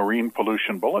periodical, Marine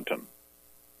Pollution Bulletin,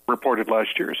 reported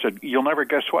last year, said, you'll never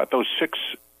guess what, those 6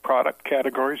 product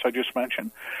categories I just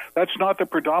mentioned, that's not the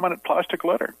predominant plastic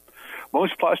litter.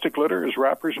 Most plastic litter is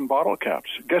wrappers and bottle caps.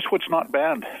 Guess what's not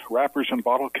banned? Wrappers and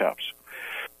bottle caps.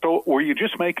 So were you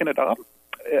just making it up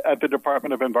at the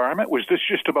Department of Environment? Was this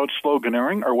just about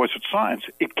sloganeering, or was it science?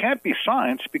 It can't be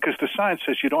science because the science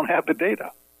says you don't have the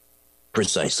data.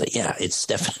 Precisely. Yeah, it's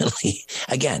definitely,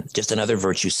 again, just another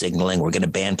virtue signaling. We're going to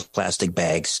ban plastic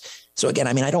bags. So again,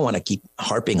 I mean, I don't want to keep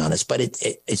harping on this, but it's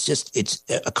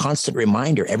a constant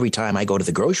reminder every time I go to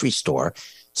the grocery store.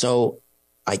 So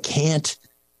I can't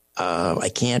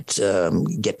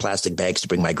get plastic bags to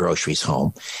bring my groceries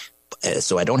home.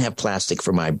 So I don't have plastic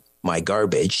for my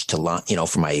garbage for my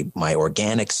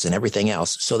organics and everything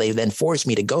else. So they then force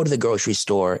me to go to the grocery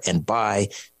store and buy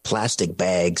plastic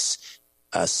bags,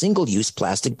 single-use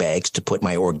plastic bags to put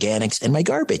my organics and my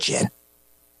garbage in.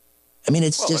 I mean,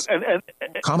 it's just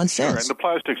common sense. Sure, in the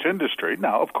plastics industry,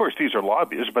 now, of course, these are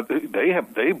lobbyists, but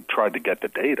they've tried to get the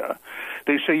data.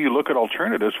 They say you look at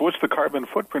alternatives. What's the carbon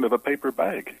footprint of a paper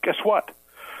bag? Guess what?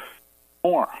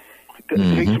 More.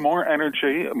 It takes more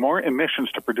energy, more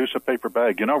emissions to produce a paper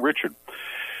bag. You know, Richard,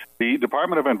 the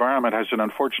Department of Environment has an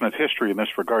unfortunate history in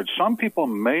this regard. Some people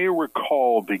may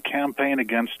recall the campaign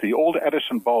against the old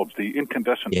Edison bulbs, the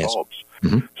incandescent bulbs,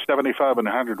 75 and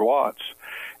 100 watts.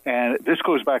 And this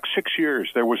goes back 6 years.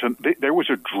 There was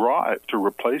a drive to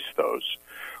replace those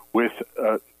with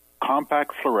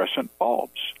compact fluorescent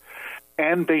bulbs.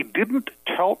 And they didn't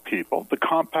tell people the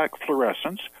compact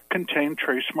fluorescents contained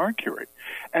trace mercury.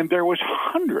 And there was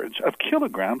hundreds of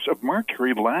kilograms of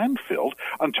mercury landfilled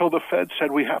until the Fed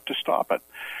said we have to stop it.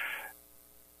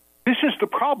 This is the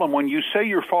problem when you say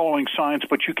you're following science,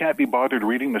 but you can't be bothered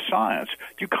reading the science.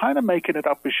 You're kind of making it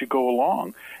up as you go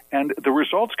along. And the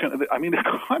results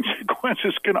the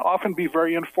consequences can often be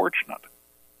very unfortunate.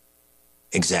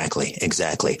 Exactly.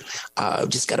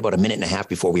 Just got about a minute and a half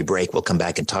before we break. We'll come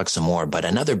back and talk some more. But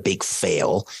another big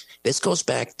fail. This goes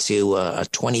back to a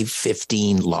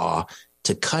 2015 law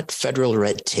to cut federal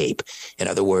red tape. In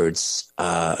other words,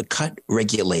 cut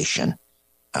regulation.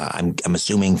 I'm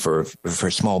assuming for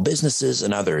small businesses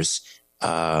and others,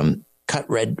 cut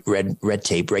red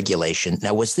tape regulation.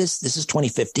 Now, this is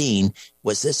 2015.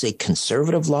 Was this a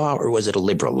conservative law or was it a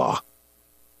liberal law?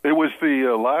 It was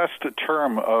the last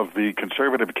term of the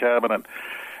Conservative cabinet,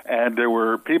 and there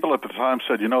were people at the time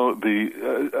said,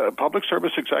 the public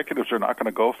service executives are not going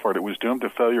to go for it. It was doomed to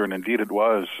failure, and indeed it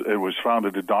was. It was found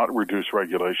it did not reduce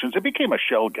regulations. It became a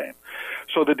shell game.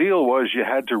 So the deal was you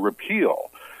had to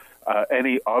repeal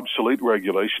any obsolete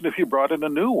regulation if you brought in a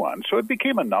new one. So it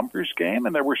became a numbers game,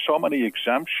 and there were so many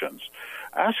exemptions.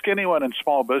 Ask anyone in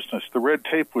small business, the red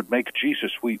tape would make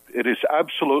Jesus weep. It is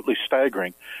absolutely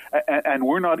staggering. And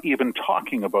we're not even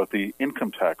talking about the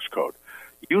income tax code.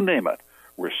 You name it.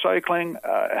 Recycling,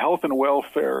 health and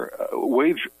welfare,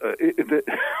 wage, the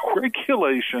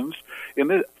regulations in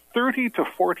the 30 to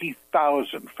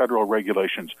 40,000 federal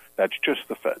regulations. That's just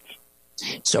the feds.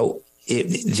 So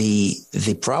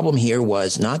the problem here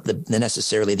was not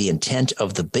necessarily the intent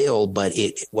of the bill, but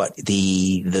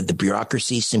the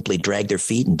bureaucracy simply dragged their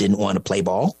feet and didn't want to play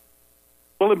ball.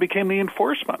 Well, it became the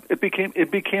enforcement. It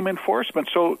became enforcement.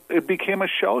 So it became a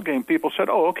shell game. People said,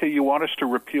 "Oh, okay, you want us to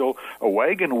repeal a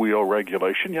wagon wheel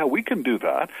regulation? Yeah, we can do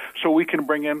that. So we can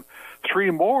bring in 3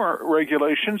 more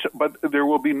regulations, but there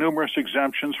will be numerous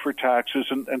exemptions for taxes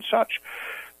and such."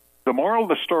 The moral of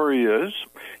the story is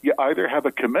you either have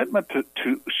a commitment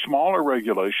to smaller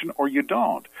regulation or you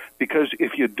don't. Because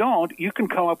if you don't, you can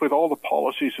come up with all the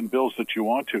policies and bills that you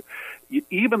want to.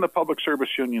 Even the Public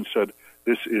Service Union said,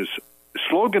 this is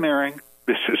sloganeering,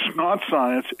 this is not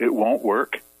science, it won't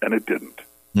work, and it didn't.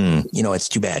 It's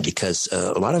too bad because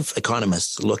a lot of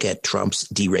economists look at Trump's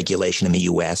deregulation in the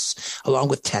U.S., along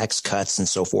with tax cuts and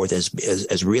so forth,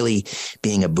 as really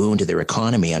being a boon to their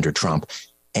economy under Trump.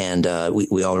 And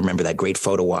we all remember that great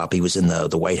photo op. He was in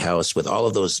the White House with all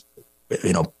of those,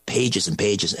 pages and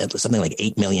pages, something like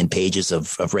 8 million pages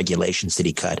of regulations that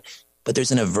he cut. but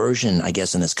there's an aversion, I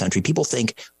guess, in this country. People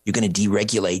think you're going to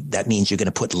deregulate. That means you're going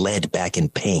to put lead back in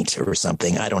paint or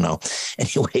something. I don't know.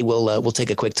 Anyway, we'll take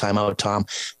a quick time out, Tom,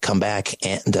 come back.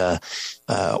 And,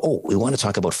 we want to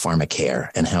talk about pharmacare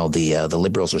and how the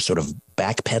Liberals are sort of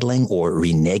backpedaling or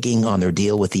reneging on their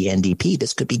deal with the NDP.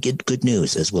 This could be good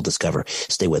news, as we'll discover.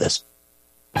 Stay with us.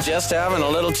 Just having a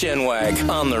little chinwag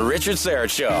on the Richard Syrett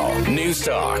Show. News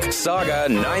Talk, Saga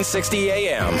 960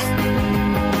 AM.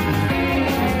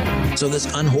 So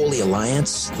this unholy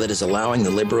alliance that is allowing the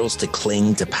Liberals to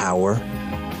cling to power,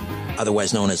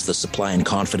 otherwise known as the Supply and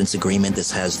Confidence Agreement,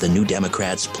 this has the New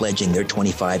Democrats pledging their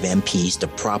 25 MPs to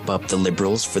prop up the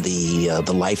Liberals for the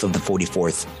life of the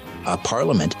 44th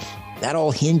Parliament. That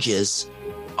all hinges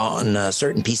on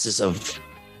certain pieces of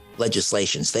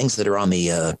legislations, things that are on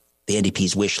the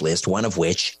NDP's wish list, one of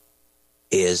which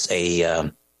is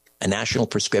a national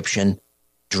prescription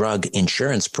drug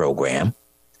insurance program.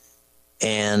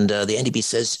 And the NDP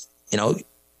says, you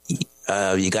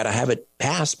got to have it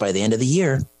passed by the end of the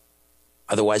year.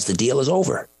 Otherwise, the deal is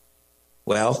over.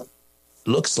 Well,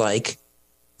 looks like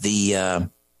the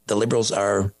Liberals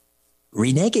are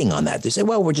reneging on that. They say,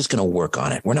 well, we're just going to work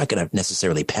on it. We're not going to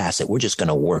necessarily pass it. We're just going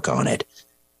to work on it.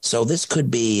 So this could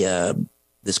be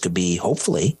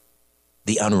hopefully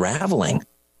the unraveling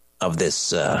of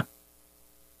this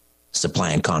Supply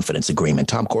and Confidence Agreement.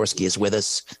 Tom Korski is with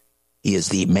us. He is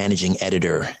the managing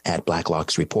editor at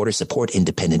Blacklocks Reporter. Support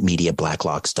independent media,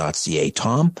 blacklocks.ca.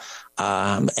 Tom,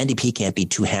 NDP can't be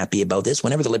too happy about this.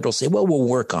 Whenever the Liberals say, well, we'll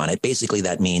work on it, basically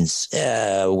that means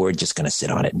we're just going to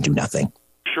sit on it and do nothing.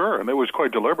 Sure, and it was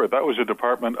quite deliberate. That was a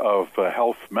Department of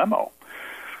Health memo.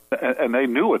 And they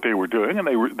knew what they were doing, and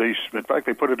they in fact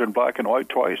they put it in black and white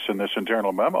twice in this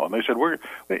internal memo. And they said we're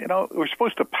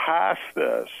supposed to pass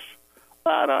this.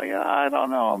 I don't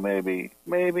know, maybe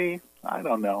I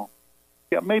don't know.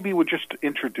 Yeah, maybe we'll just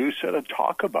introduce it and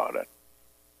talk about it.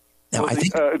 Now, I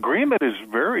think agreement is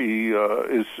very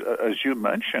as you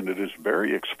mentioned, it is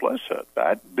very explicit.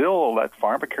 That bill, that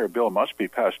pharmacare bill, must be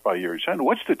passed by year's end.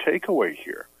 What's the takeaway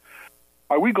here?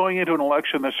 Are we going into an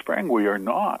election this spring? We are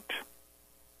not.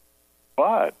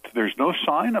 But there's no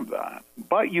sign of that.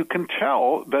 But you can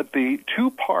tell that the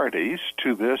two parties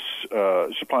to this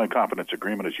Supply and Confidence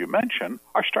Agreement, as you mentioned,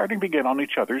 are starting to get on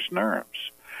each other's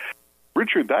nerves.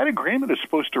 Richard, that agreement is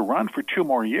supposed to run for 2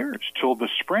 more years, till the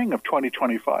spring of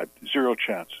 2025. Zero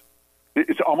chance.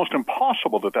 It's almost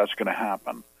impossible that that's going to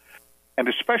happen. And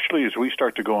especially as we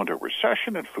start to go into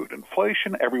recession and food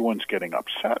inflation, everyone's getting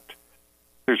upset.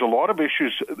 There's a lot of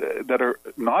issues that are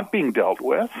not being dealt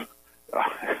with.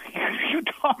 You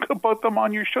talk about them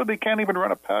on your show. They can't even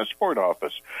run a passport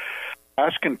office.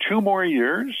 Asking 2 more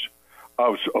years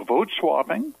of vote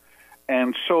swapping,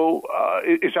 and so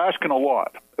it's asking a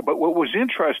lot. But what was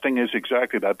interesting is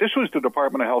exactly that. This was the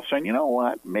Department of Health saying, you know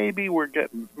what, maybe we're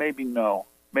getting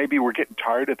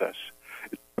tired of this.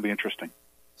 It's going to be interesting.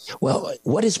 Well,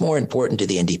 what is more important to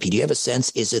the NDP? Do you have a sense?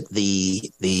 Is it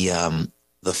the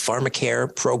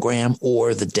pharmacare program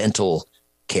or the dental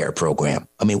care program?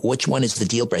 I mean, which one is the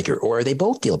deal breaker, or are they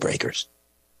both deal breakers?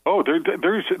 Oh,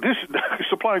 there's this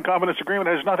Supply and Confidence Agreement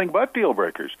has nothing but deal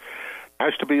breakers. It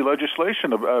has to be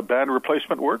legislation of ban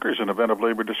replacement workers in event of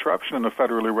labor disruption in the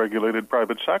federally regulated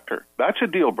private sector. That's a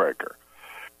deal breaker,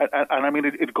 and I mean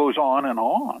it goes on and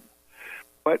on.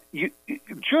 But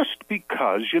just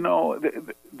because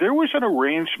there was an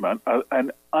arrangement,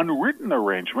 an unwritten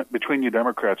arrangement between you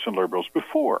Democrats and Liberals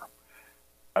before.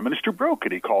 Prime Minister broke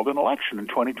it. He called an election in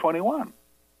 2021.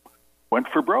 Went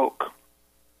for broke.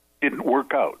 Didn't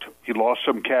work out. He lost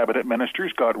some cabinet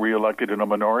ministers, got reelected in a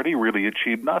minority, really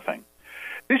achieved nothing.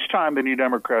 This time, the New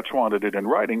Democrats wanted it in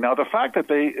writing. Now, the fact that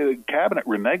cabinet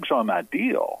reneges on that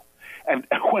deal, and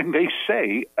when they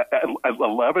say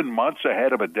 11 months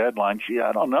ahead of a deadline, gee,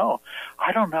 I don't know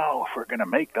if we're going to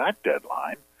make that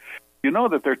deadline. You know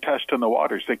that they're testing the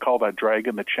waters. They call that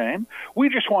dragging the chain. We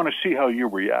just want to see how you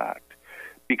react.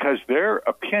 Because their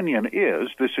opinion is,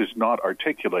 this is not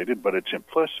articulated, but it's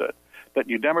implicit, that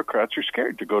you Democrats are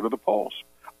scared to go to the polls.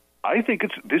 I think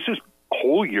this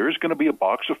whole year is going to be a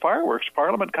box of fireworks.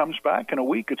 Parliament comes back in a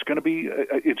week. It's going to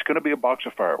be a box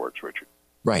of fireworks, Richard.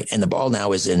 Right, and the ball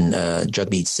now is in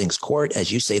Jagmeet Singh's court. As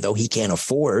you say, though, he can't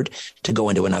afford to go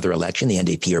into another election. The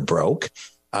NDP are broke.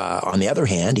 On the other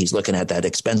hand, he's looking at that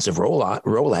expensive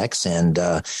Rolex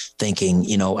and thinking,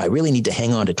 I really need to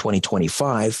hang on to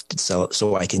 2025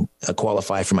 so I can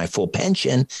qualify for my full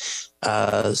pension.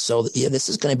 So this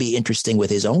is going to be interesting with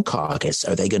his own caucus.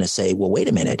 Are they going to say, well, wait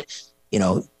a minute,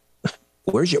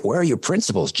 where are your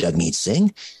principles, Jagmeet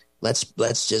Singh?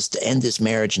 Let's just end this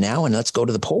marriage now and let's go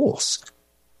to the polls.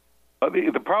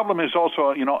 The problem is also,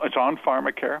 it's on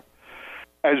pharmacare.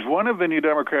 As one of the New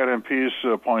Democrat MPs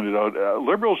pointed out,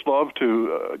 Liberals love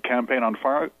to campaign on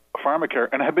pharmacare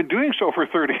and have been doing so for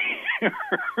 30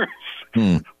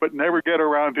 years, but never get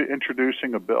around to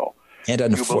introducing a bill. And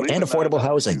affordable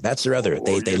housing. That's their other.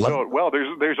 They love. Well,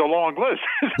 there's a long list.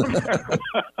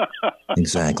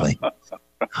 Exactly.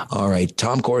 All right.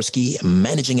 Tom Korski,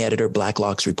 managing editor,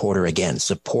 Blacklocks reporter. Again,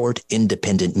 support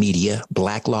independent media.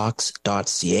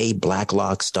 Blacklocks.ca,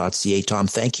 blacklocks.ca. Tom,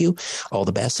 thank you. All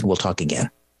the best, and we'll talk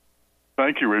again.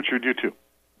 Thank you, Richard. You too.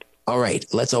 All right.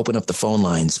 Let's open up the phone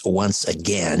lines once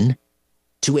again.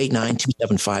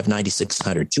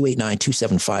 289-275-9600.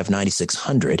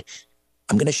 289-275-9600.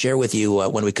 I'm going to share with you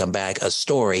when we come back a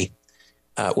story.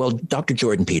 Dr.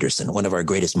 Jordan Peterson, one of our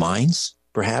greatest minds,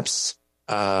 perhaps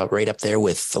right up there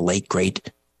with the late, great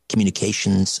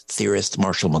communications theorist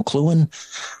Marshall McLuhan.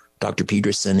 Dr.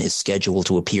 Peterson is scheduled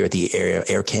to appear at the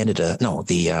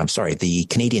the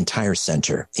Canadian Tire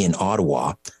Center in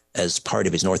Ottawa as part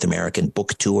of his North American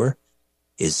book tour.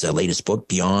 His latest book,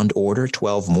 Beyond Order,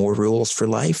 12 More Rules for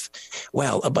Life.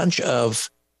 Well, a bunch of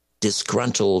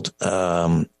disgruntled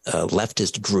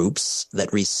leftist groups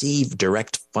that receive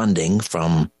direct funding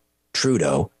from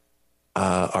Trudeau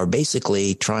are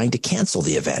basically trying to cancel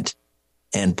the event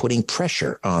and putting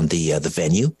pressure on the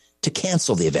venue to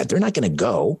cancel the event. They're not going to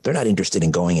go. They're not interested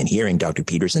in going and hearing Dr.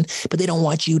 Peterson, but they don't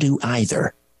want you to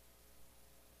either.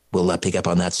 We'll pick up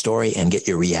on that story and get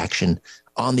your reaction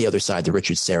on the other side. The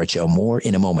Richard Syrett Show. More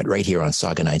in a moment right here on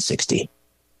Saga 960.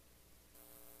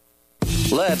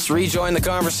 Let's rejoin the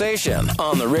conversation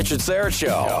on the Richard Syrett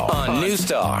Show on News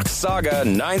Talk, Saga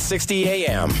 960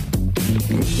 AM.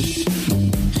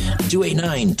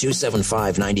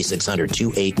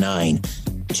 289-275-9600,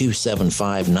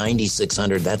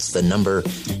 289-275-9600. That's the number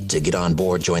to get on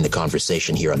board, join the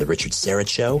conversation here on the Richard Syrett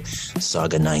Show,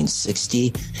 Saga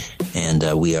 960. And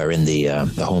we are in the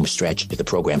home stretch of the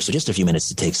program. So just a few minutes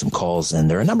to take some calls. And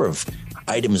there are a number of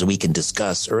items we can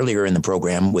discuss. Earlier in the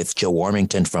program with Joe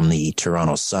Warmington from the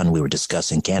Toronto Sun, we were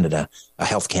discussing Canada,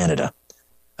 Health Canada,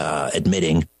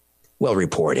 reporting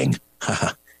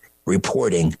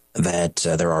that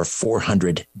there are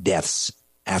 400 deaths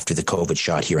after the COVID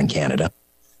shot here in Canada.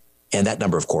 And that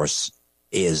number, of course,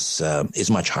 is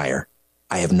much higher.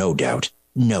 I have no doubt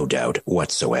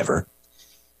whatsoever.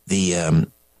 The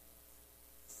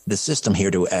system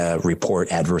here to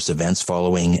report adverse events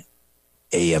following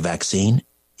a vaccine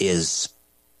is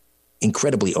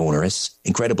incredibly onerous,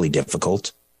 incredibly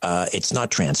difficult. It's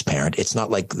not transparent. It's not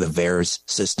like the VAERS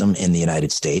system in the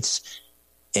United States.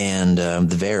 And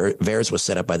the VAERS was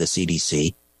set up by the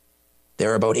CDC.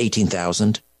 There are about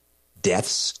 18,000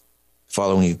 deaths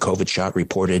following a COVID shot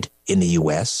reported in the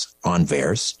U.S. on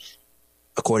VAERS.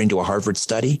 According to a Harvard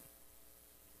study,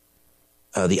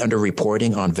 the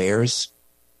underreporting on VAERS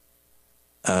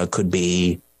could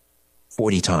be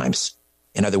 40 times.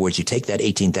 In other words, you take that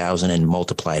 18,000 and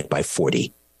multiply it by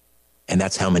 40. And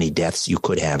that's how many deaths you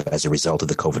could have as a result of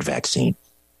the COVID vaccine.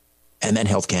 And then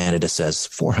Health Canada says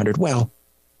 400. Well,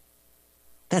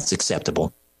 that's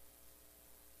acceptable.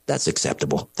 That's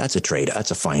acceptable. That's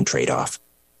a fine trade-off.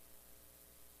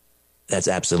 That's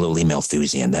absolutely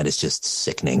Malthusian. That is just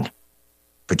sickening,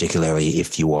 particularly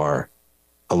if you are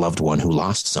a loved one who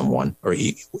lost someone, or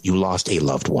you lost a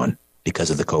loved one because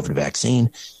of the COVID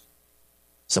vaccine.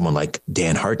 Someone like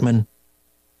Dan Hartman,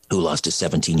 who lost his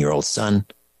 17-year-old son,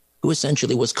 who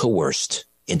essentially was coerced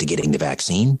into getting the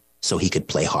vaccine so he could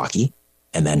play hockey,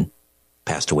 and then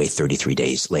passed away 33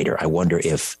 days later. I wonder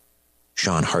if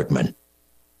Sean Hartman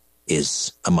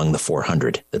is among the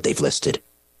 400 that they've listed.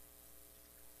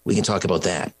 We can talk about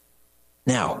that.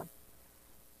 Now,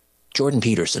 Jordan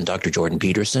Peterson, Dr. Jordan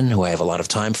Peterson, who I have a lot of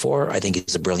time for, I think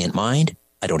he's a brilliant mind.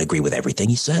 I don't agree with everything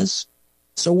he says.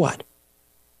 So what?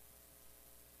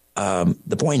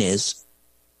 The point is,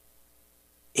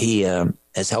 he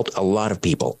has helped a lot of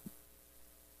people.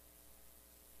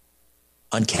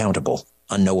 Uncountable,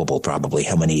 unknowable probably,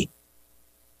 how many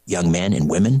young men and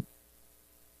women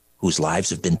whose lives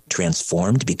have been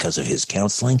transformed because of his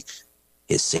counseling,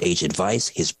 his sage advice,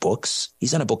 his books.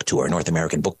 He's on a book tour, North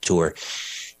American book tour,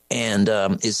 and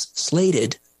is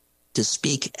slated to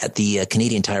speak at the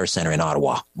Canadian Tire Center in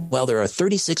Ottawa. Well, there are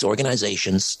 36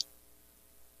 organizations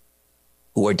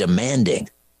who are demanding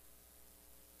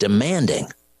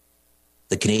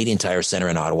the Canadian Tire Center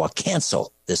in Ottawa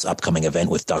cancel this upcoming event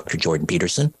with Dr. Jordan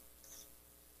Peterson.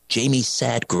 Jamie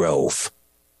Sadgrove,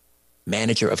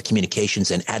 manager of communications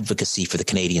and advocacy for the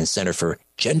Canadian Centre for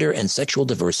Gender and Sexual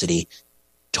Diversity,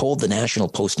 told the National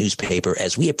Post newspaper,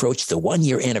 as we approach the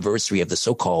 1-year anniversary of the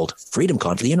so-called Freedom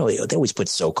Convoy, you know, they always put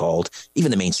so-called,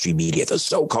 even the mainstream media, the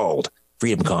so-called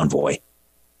Freedom Convoy.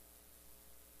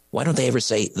 Why don't they ever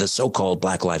say the so-called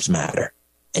Black Lives Matter?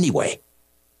 Anyway,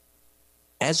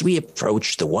 as we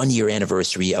approach the 1-year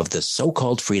anniversary of the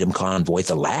so-called Freedom Convoy,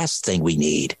 the last thing we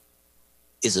need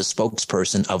is a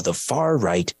spokesperson of the far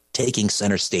right taking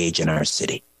center stage in our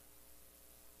city.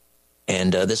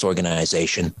 And this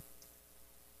organization,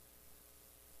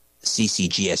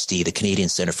 CCGSD, the Canadian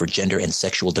Centre for Gender and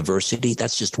Sexual Diversity,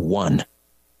 that's just one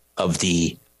of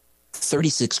the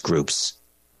 36 groups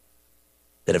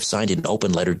that have signed an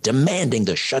open letter demanding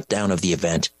the shutdown of the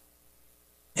event.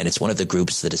 And it's one of the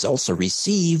groups that has also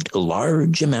received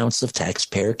large amounts of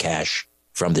taxpayer cash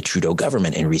from the Trudeau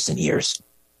government in recent years.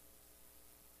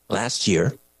 Last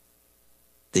year,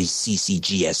 the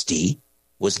CCGSD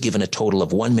was given a total of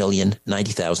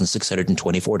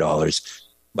 $1,090,624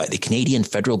 by the Canadian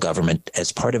federal government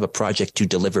as part of a project to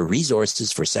deliver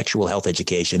resources for sexual health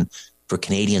education for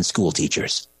Canadian school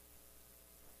teachers.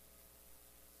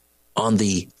 On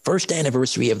the first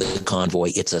anniversary of the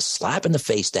convoy, it's a slap in the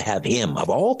face to have him, of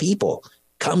all people,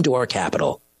 come to our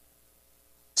capital,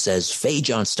 says Faye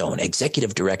Johnstone,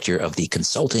 executive director of the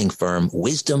consulting firm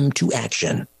Wisdom to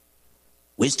Action.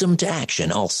 Wisdom to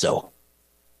Action, also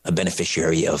a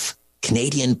beneficiary of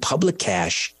Canadian public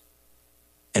cash,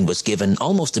 and was given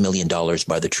almost $1 million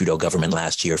by the Trudeau government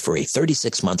last year for a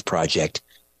 36-month project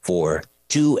for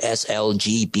 2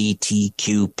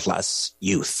 SLGBTQ plus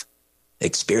youth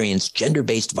experience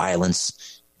gender-based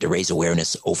violence to raise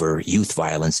awareness over youth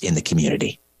violence in the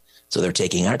community. So they're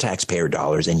taking our taxpayer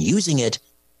dollars and using it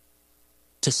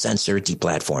to censor,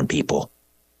 deplatform people.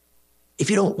 If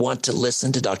you don't want to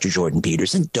listen to Dr. Jordan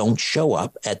Peterson, don't show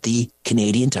up at the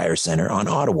Canadian Tire Centre on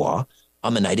Ottawa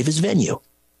on the night of his venue.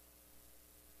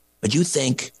 But you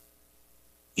think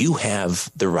you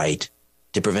have the right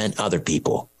to prevent other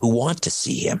people who want to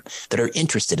see him, that are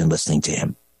interested in listening to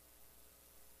him.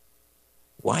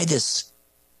 Why this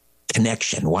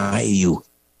connection? Why are you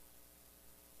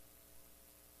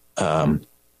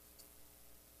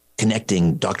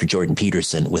connecting Dr. Jordan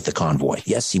Peterson with the convoy?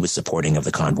 Yes, he was supporting of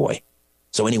the convoy.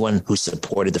 So anyone who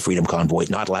supported the Freedom Convoy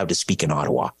not allowed to speak in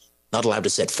Ottawa, not allowed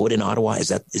to set foot in Ottawa. Is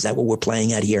that what we're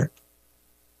playing at here?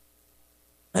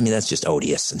 I mean, that's just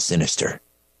odious and sinister.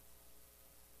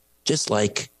 Just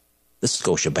like the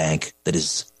Scotiabank that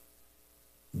is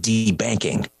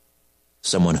debanking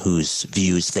someone whose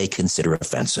views they consider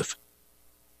offensive.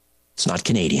 It's not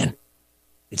Canadian.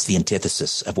 It's the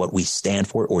antithesis of what we stand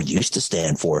for or used to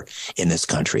stand for in this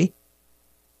country.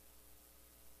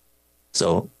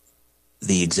 So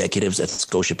the executives at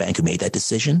Scotiabank who made that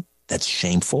decision, that's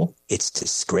shameful. It's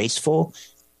disgraceful.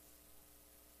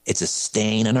 It's a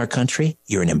stain on our country.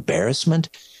 You're an embarrassment.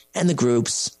 And the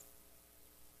groups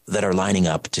that are lining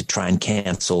up to try and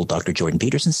cancel Dr. Jordan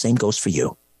Peterson, same goes for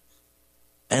you.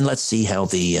 And let's see how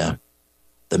the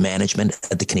management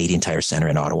at the Canadian Tire Centre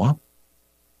in Ottawa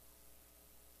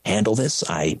handle this.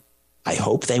 I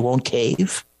hope they won't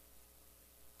cave.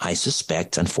 I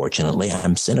suspect, unfortunately,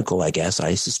 I'm cynical, I guess.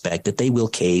 I suspect that they will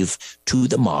cave to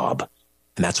the mob.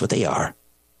 And that's what they are.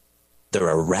 They're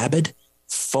a rabid,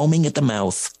 foaming at the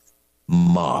mouth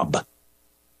mob.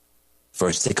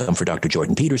 First, they come for Dr.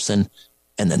 Jordan Peterson,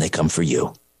 and then they come for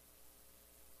you.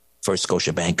 First,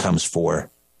 Scotiabank comes for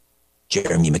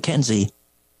Jeremy McKenzie,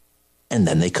 and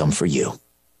then they come for you.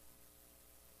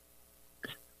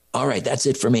 All right, that's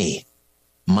it for me.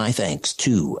 My thanks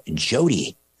to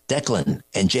Jody, Declan,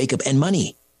 and Jacob, and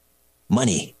Money.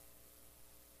 Money.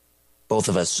 Both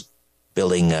of us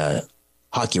building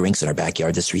hockey rinks in our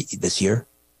backyard this year.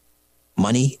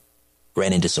 Money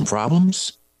ran into some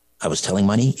problems. I was telling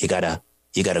Money, you gotta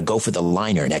go for the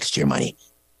liner next year, Money.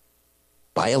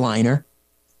 Buy a liner,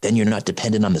 then you're not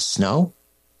dependent on the snow,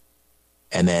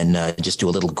 and then just do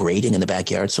a little grading in the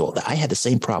backyard. So I had the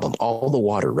same problem. All the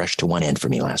water rushed to one end for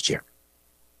me last year.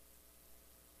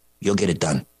 You'll get it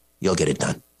done. You'll get it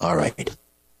done. All right.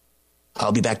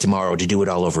 I'll be back tomorrow to do it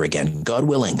all over again. God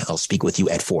willing, I'll speak with you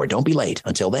at 4. Don't be late.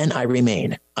 Until then, I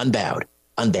remain unbowed,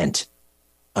 unbent,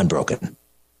 unbroken.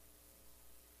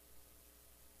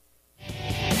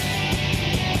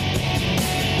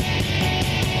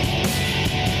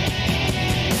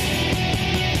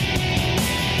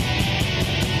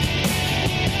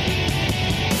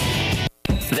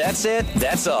 That's it.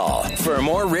 That's all. For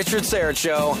more Richard Syrett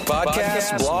Show,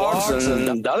 podcasts, blogs,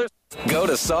 and others, go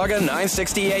to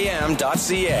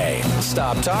saga960am.ca.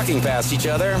 Stop talking past each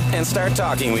other and start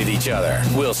talking with each other.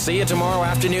 We'll see you tomorrow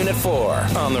afternoon at 4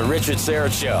 on The Richard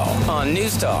Syrett Show on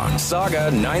News Talk,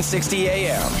 Saga 960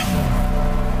 AM.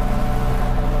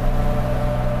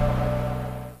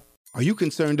 Are you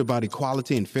concerned about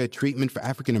equality and fair treatment for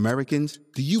African Americans?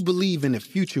 Do you believe in a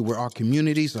future where our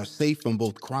communities are safe from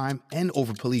both crime and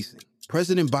over-policing?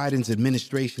 President Biden's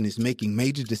administration is making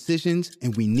major decisions,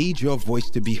 and we need your voice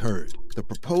to be heard. The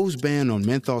proposed ban on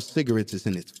menthol cigarettes is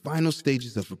in its final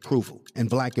stages of approval, and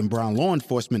Black and brown law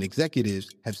enforcement executives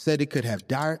have said it could have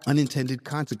dire unintended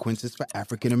consequences for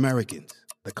African Americans.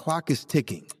 The clock is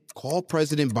ticking. Call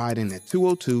President Biden at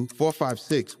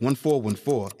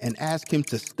 202-456-1414 and ask him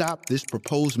to stop this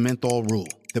proposed menthol rule.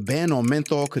 The ban on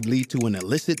menthol could lead to an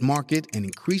illicit market and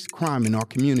increased crime in our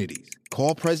communities.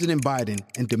 Call President Biden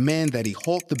and demand that he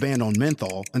halt the ban on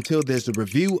menthol until there's a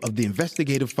review of the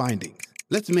investigative findings.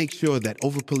 Let's make sure that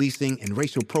overpolicing and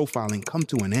racial profiling come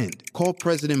to an end. Call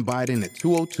President Biden at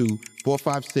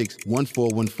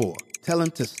 202-456-1414. Tell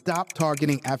him to stop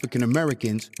targeting African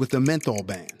Americans with a menthol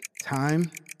ban. Time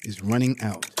is running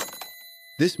out.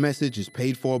 This message is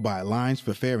paid for by Alliance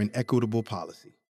for Fair and Equitable Policy.